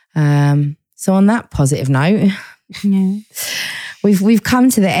 So on that positive note, we've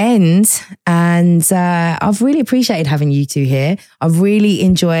come to the end, and I've really appreciated having you two here. I really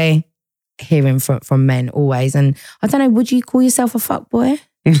enjoy hearing from men always. And I don't know, would you call yourself a fuckboy?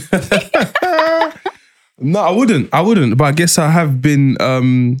 No, I wouldn't. But I guess I have been,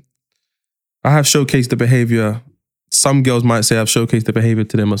 I have showcased the behavior. Some girls might say I've showcased the behavior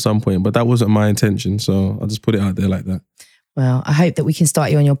to them at some point, but that wasn't my intention. So I'll just put it out there like that. Well, I hope that we can start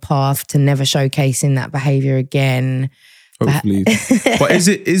you on your path to never showcasing that behavior again. Hopefully. But is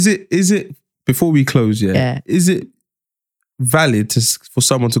it, before we close, is it valid for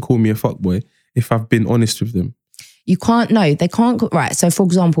someone to call me a fuckboy if I've been honest with them? You can't, no, they can't, right. So for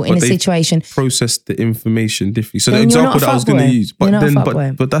example, in a situation. Process the information differently. So the example that I was going to use,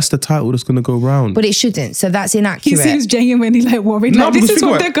 but that's the title that's going to go round. But it shouldn't. So that's inaccurate. He seems genuinely like worried. No, like, this is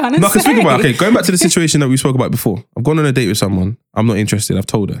what they're going to say. Because think about it. Okay, going back to the situation that we spoke about before. I've gone on a date with someone. I'm not interested. I've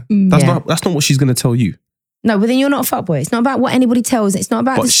told her. That's not what she's going to tell you. No, but then you're not a fuckboy. It's not about what anybody tells. It's not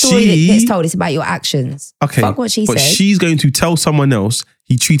about the story that gets told. It's about your actions. Okay. Fuck what she said. But she's going to tell someone else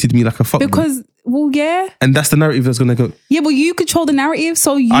he treated me like a fuckboy. Because, well, yeah. And that's the narrative that's going to go. Yeah, but you control the narrative,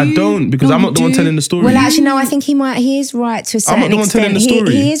 so you... I don't, because I'm not the one telling the story. Well, actually, no, I think he is right to a certain extent. I'm not the one telling the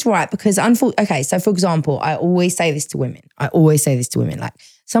story. He is right because, okay, so for example, I always say this to women. Like,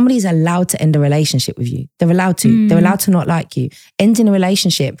 somebody's allowed to end a relationship with you. They're allowed to. They're allowed to not like you. Ending a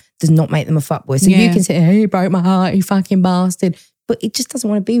relationship does not make them a fuckboy. So you can say, hey, he broke my heart, you fucking bastard. But he just doesn't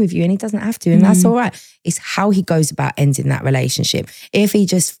want to be with you and he doesn't have to. And that's all right. It's how he goes about ending that relationship. If he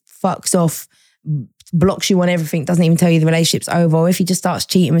just fucks off, blocks you on everything, doesn't even tell you the relationship's over, or if he just starts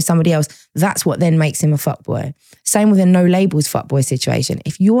cheating with somebody else, that's what then makes him a fuckboy. Same with a no labels fuckboy situation.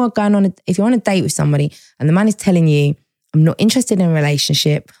 If you're on a date with somebody and the man is telling you, I'm not interested in a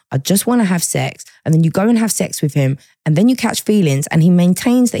relationship, I just want to have sex, and then you go and have sex with him and then you catch feelings and he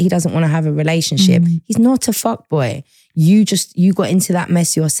maintains that he doesn't want to have a relationship, he's not a fuckboy. You got into that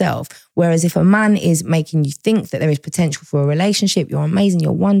mess yourself. Whereas if a man is making you think that there is potential for a relationship, you're amazing,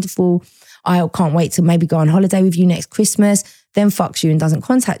 you're wonderful, I can't wait to maybe go on holiday with you next Christmas, then fucks you and doesn't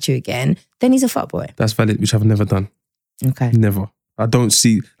contact you again, then he's a fuckboy. That's valid, which I've never done. Okay. Never. I don't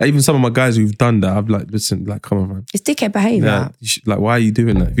see, like, even some of my guys who've done that, I'm like, listen, like, come on, man. It's dickhead behaviour. Yeah, like, why are you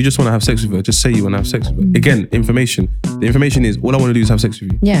doing that? If you just want to have sex with her, just say you want to have sex with her. Again, information. The information is, all I want to do is have sex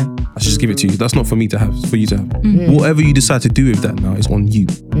with you. Yeah. I should just give it to you. That's not for me to have, it's for you to have. Whatever you decide to do with that now is on you.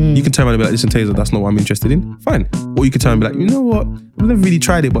 You can turn around and be like, listen, Taser, that's not what I'm interested in. Fine. Or you can turn around and be like, you know what? I've never really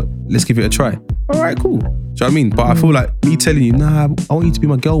tried it, but let's give it a try. All right, cool. Do you know what I mean? But I feel like me telling you, nah, I want you to be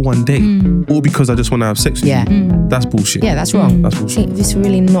my girl one day, all because I just want to have sex with you. That's bullshit. Yeah, that's wrong. That's bullshit. It's a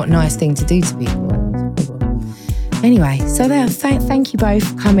really not nice thing to do to people. Anyway, so there, thank you both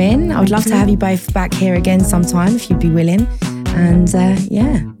for coming. I would love to have you both back here again sometime if you'd be willing. And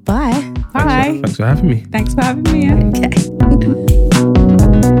yeah, bye. Bye. Thanks for having me. Thanks for having me. Okay.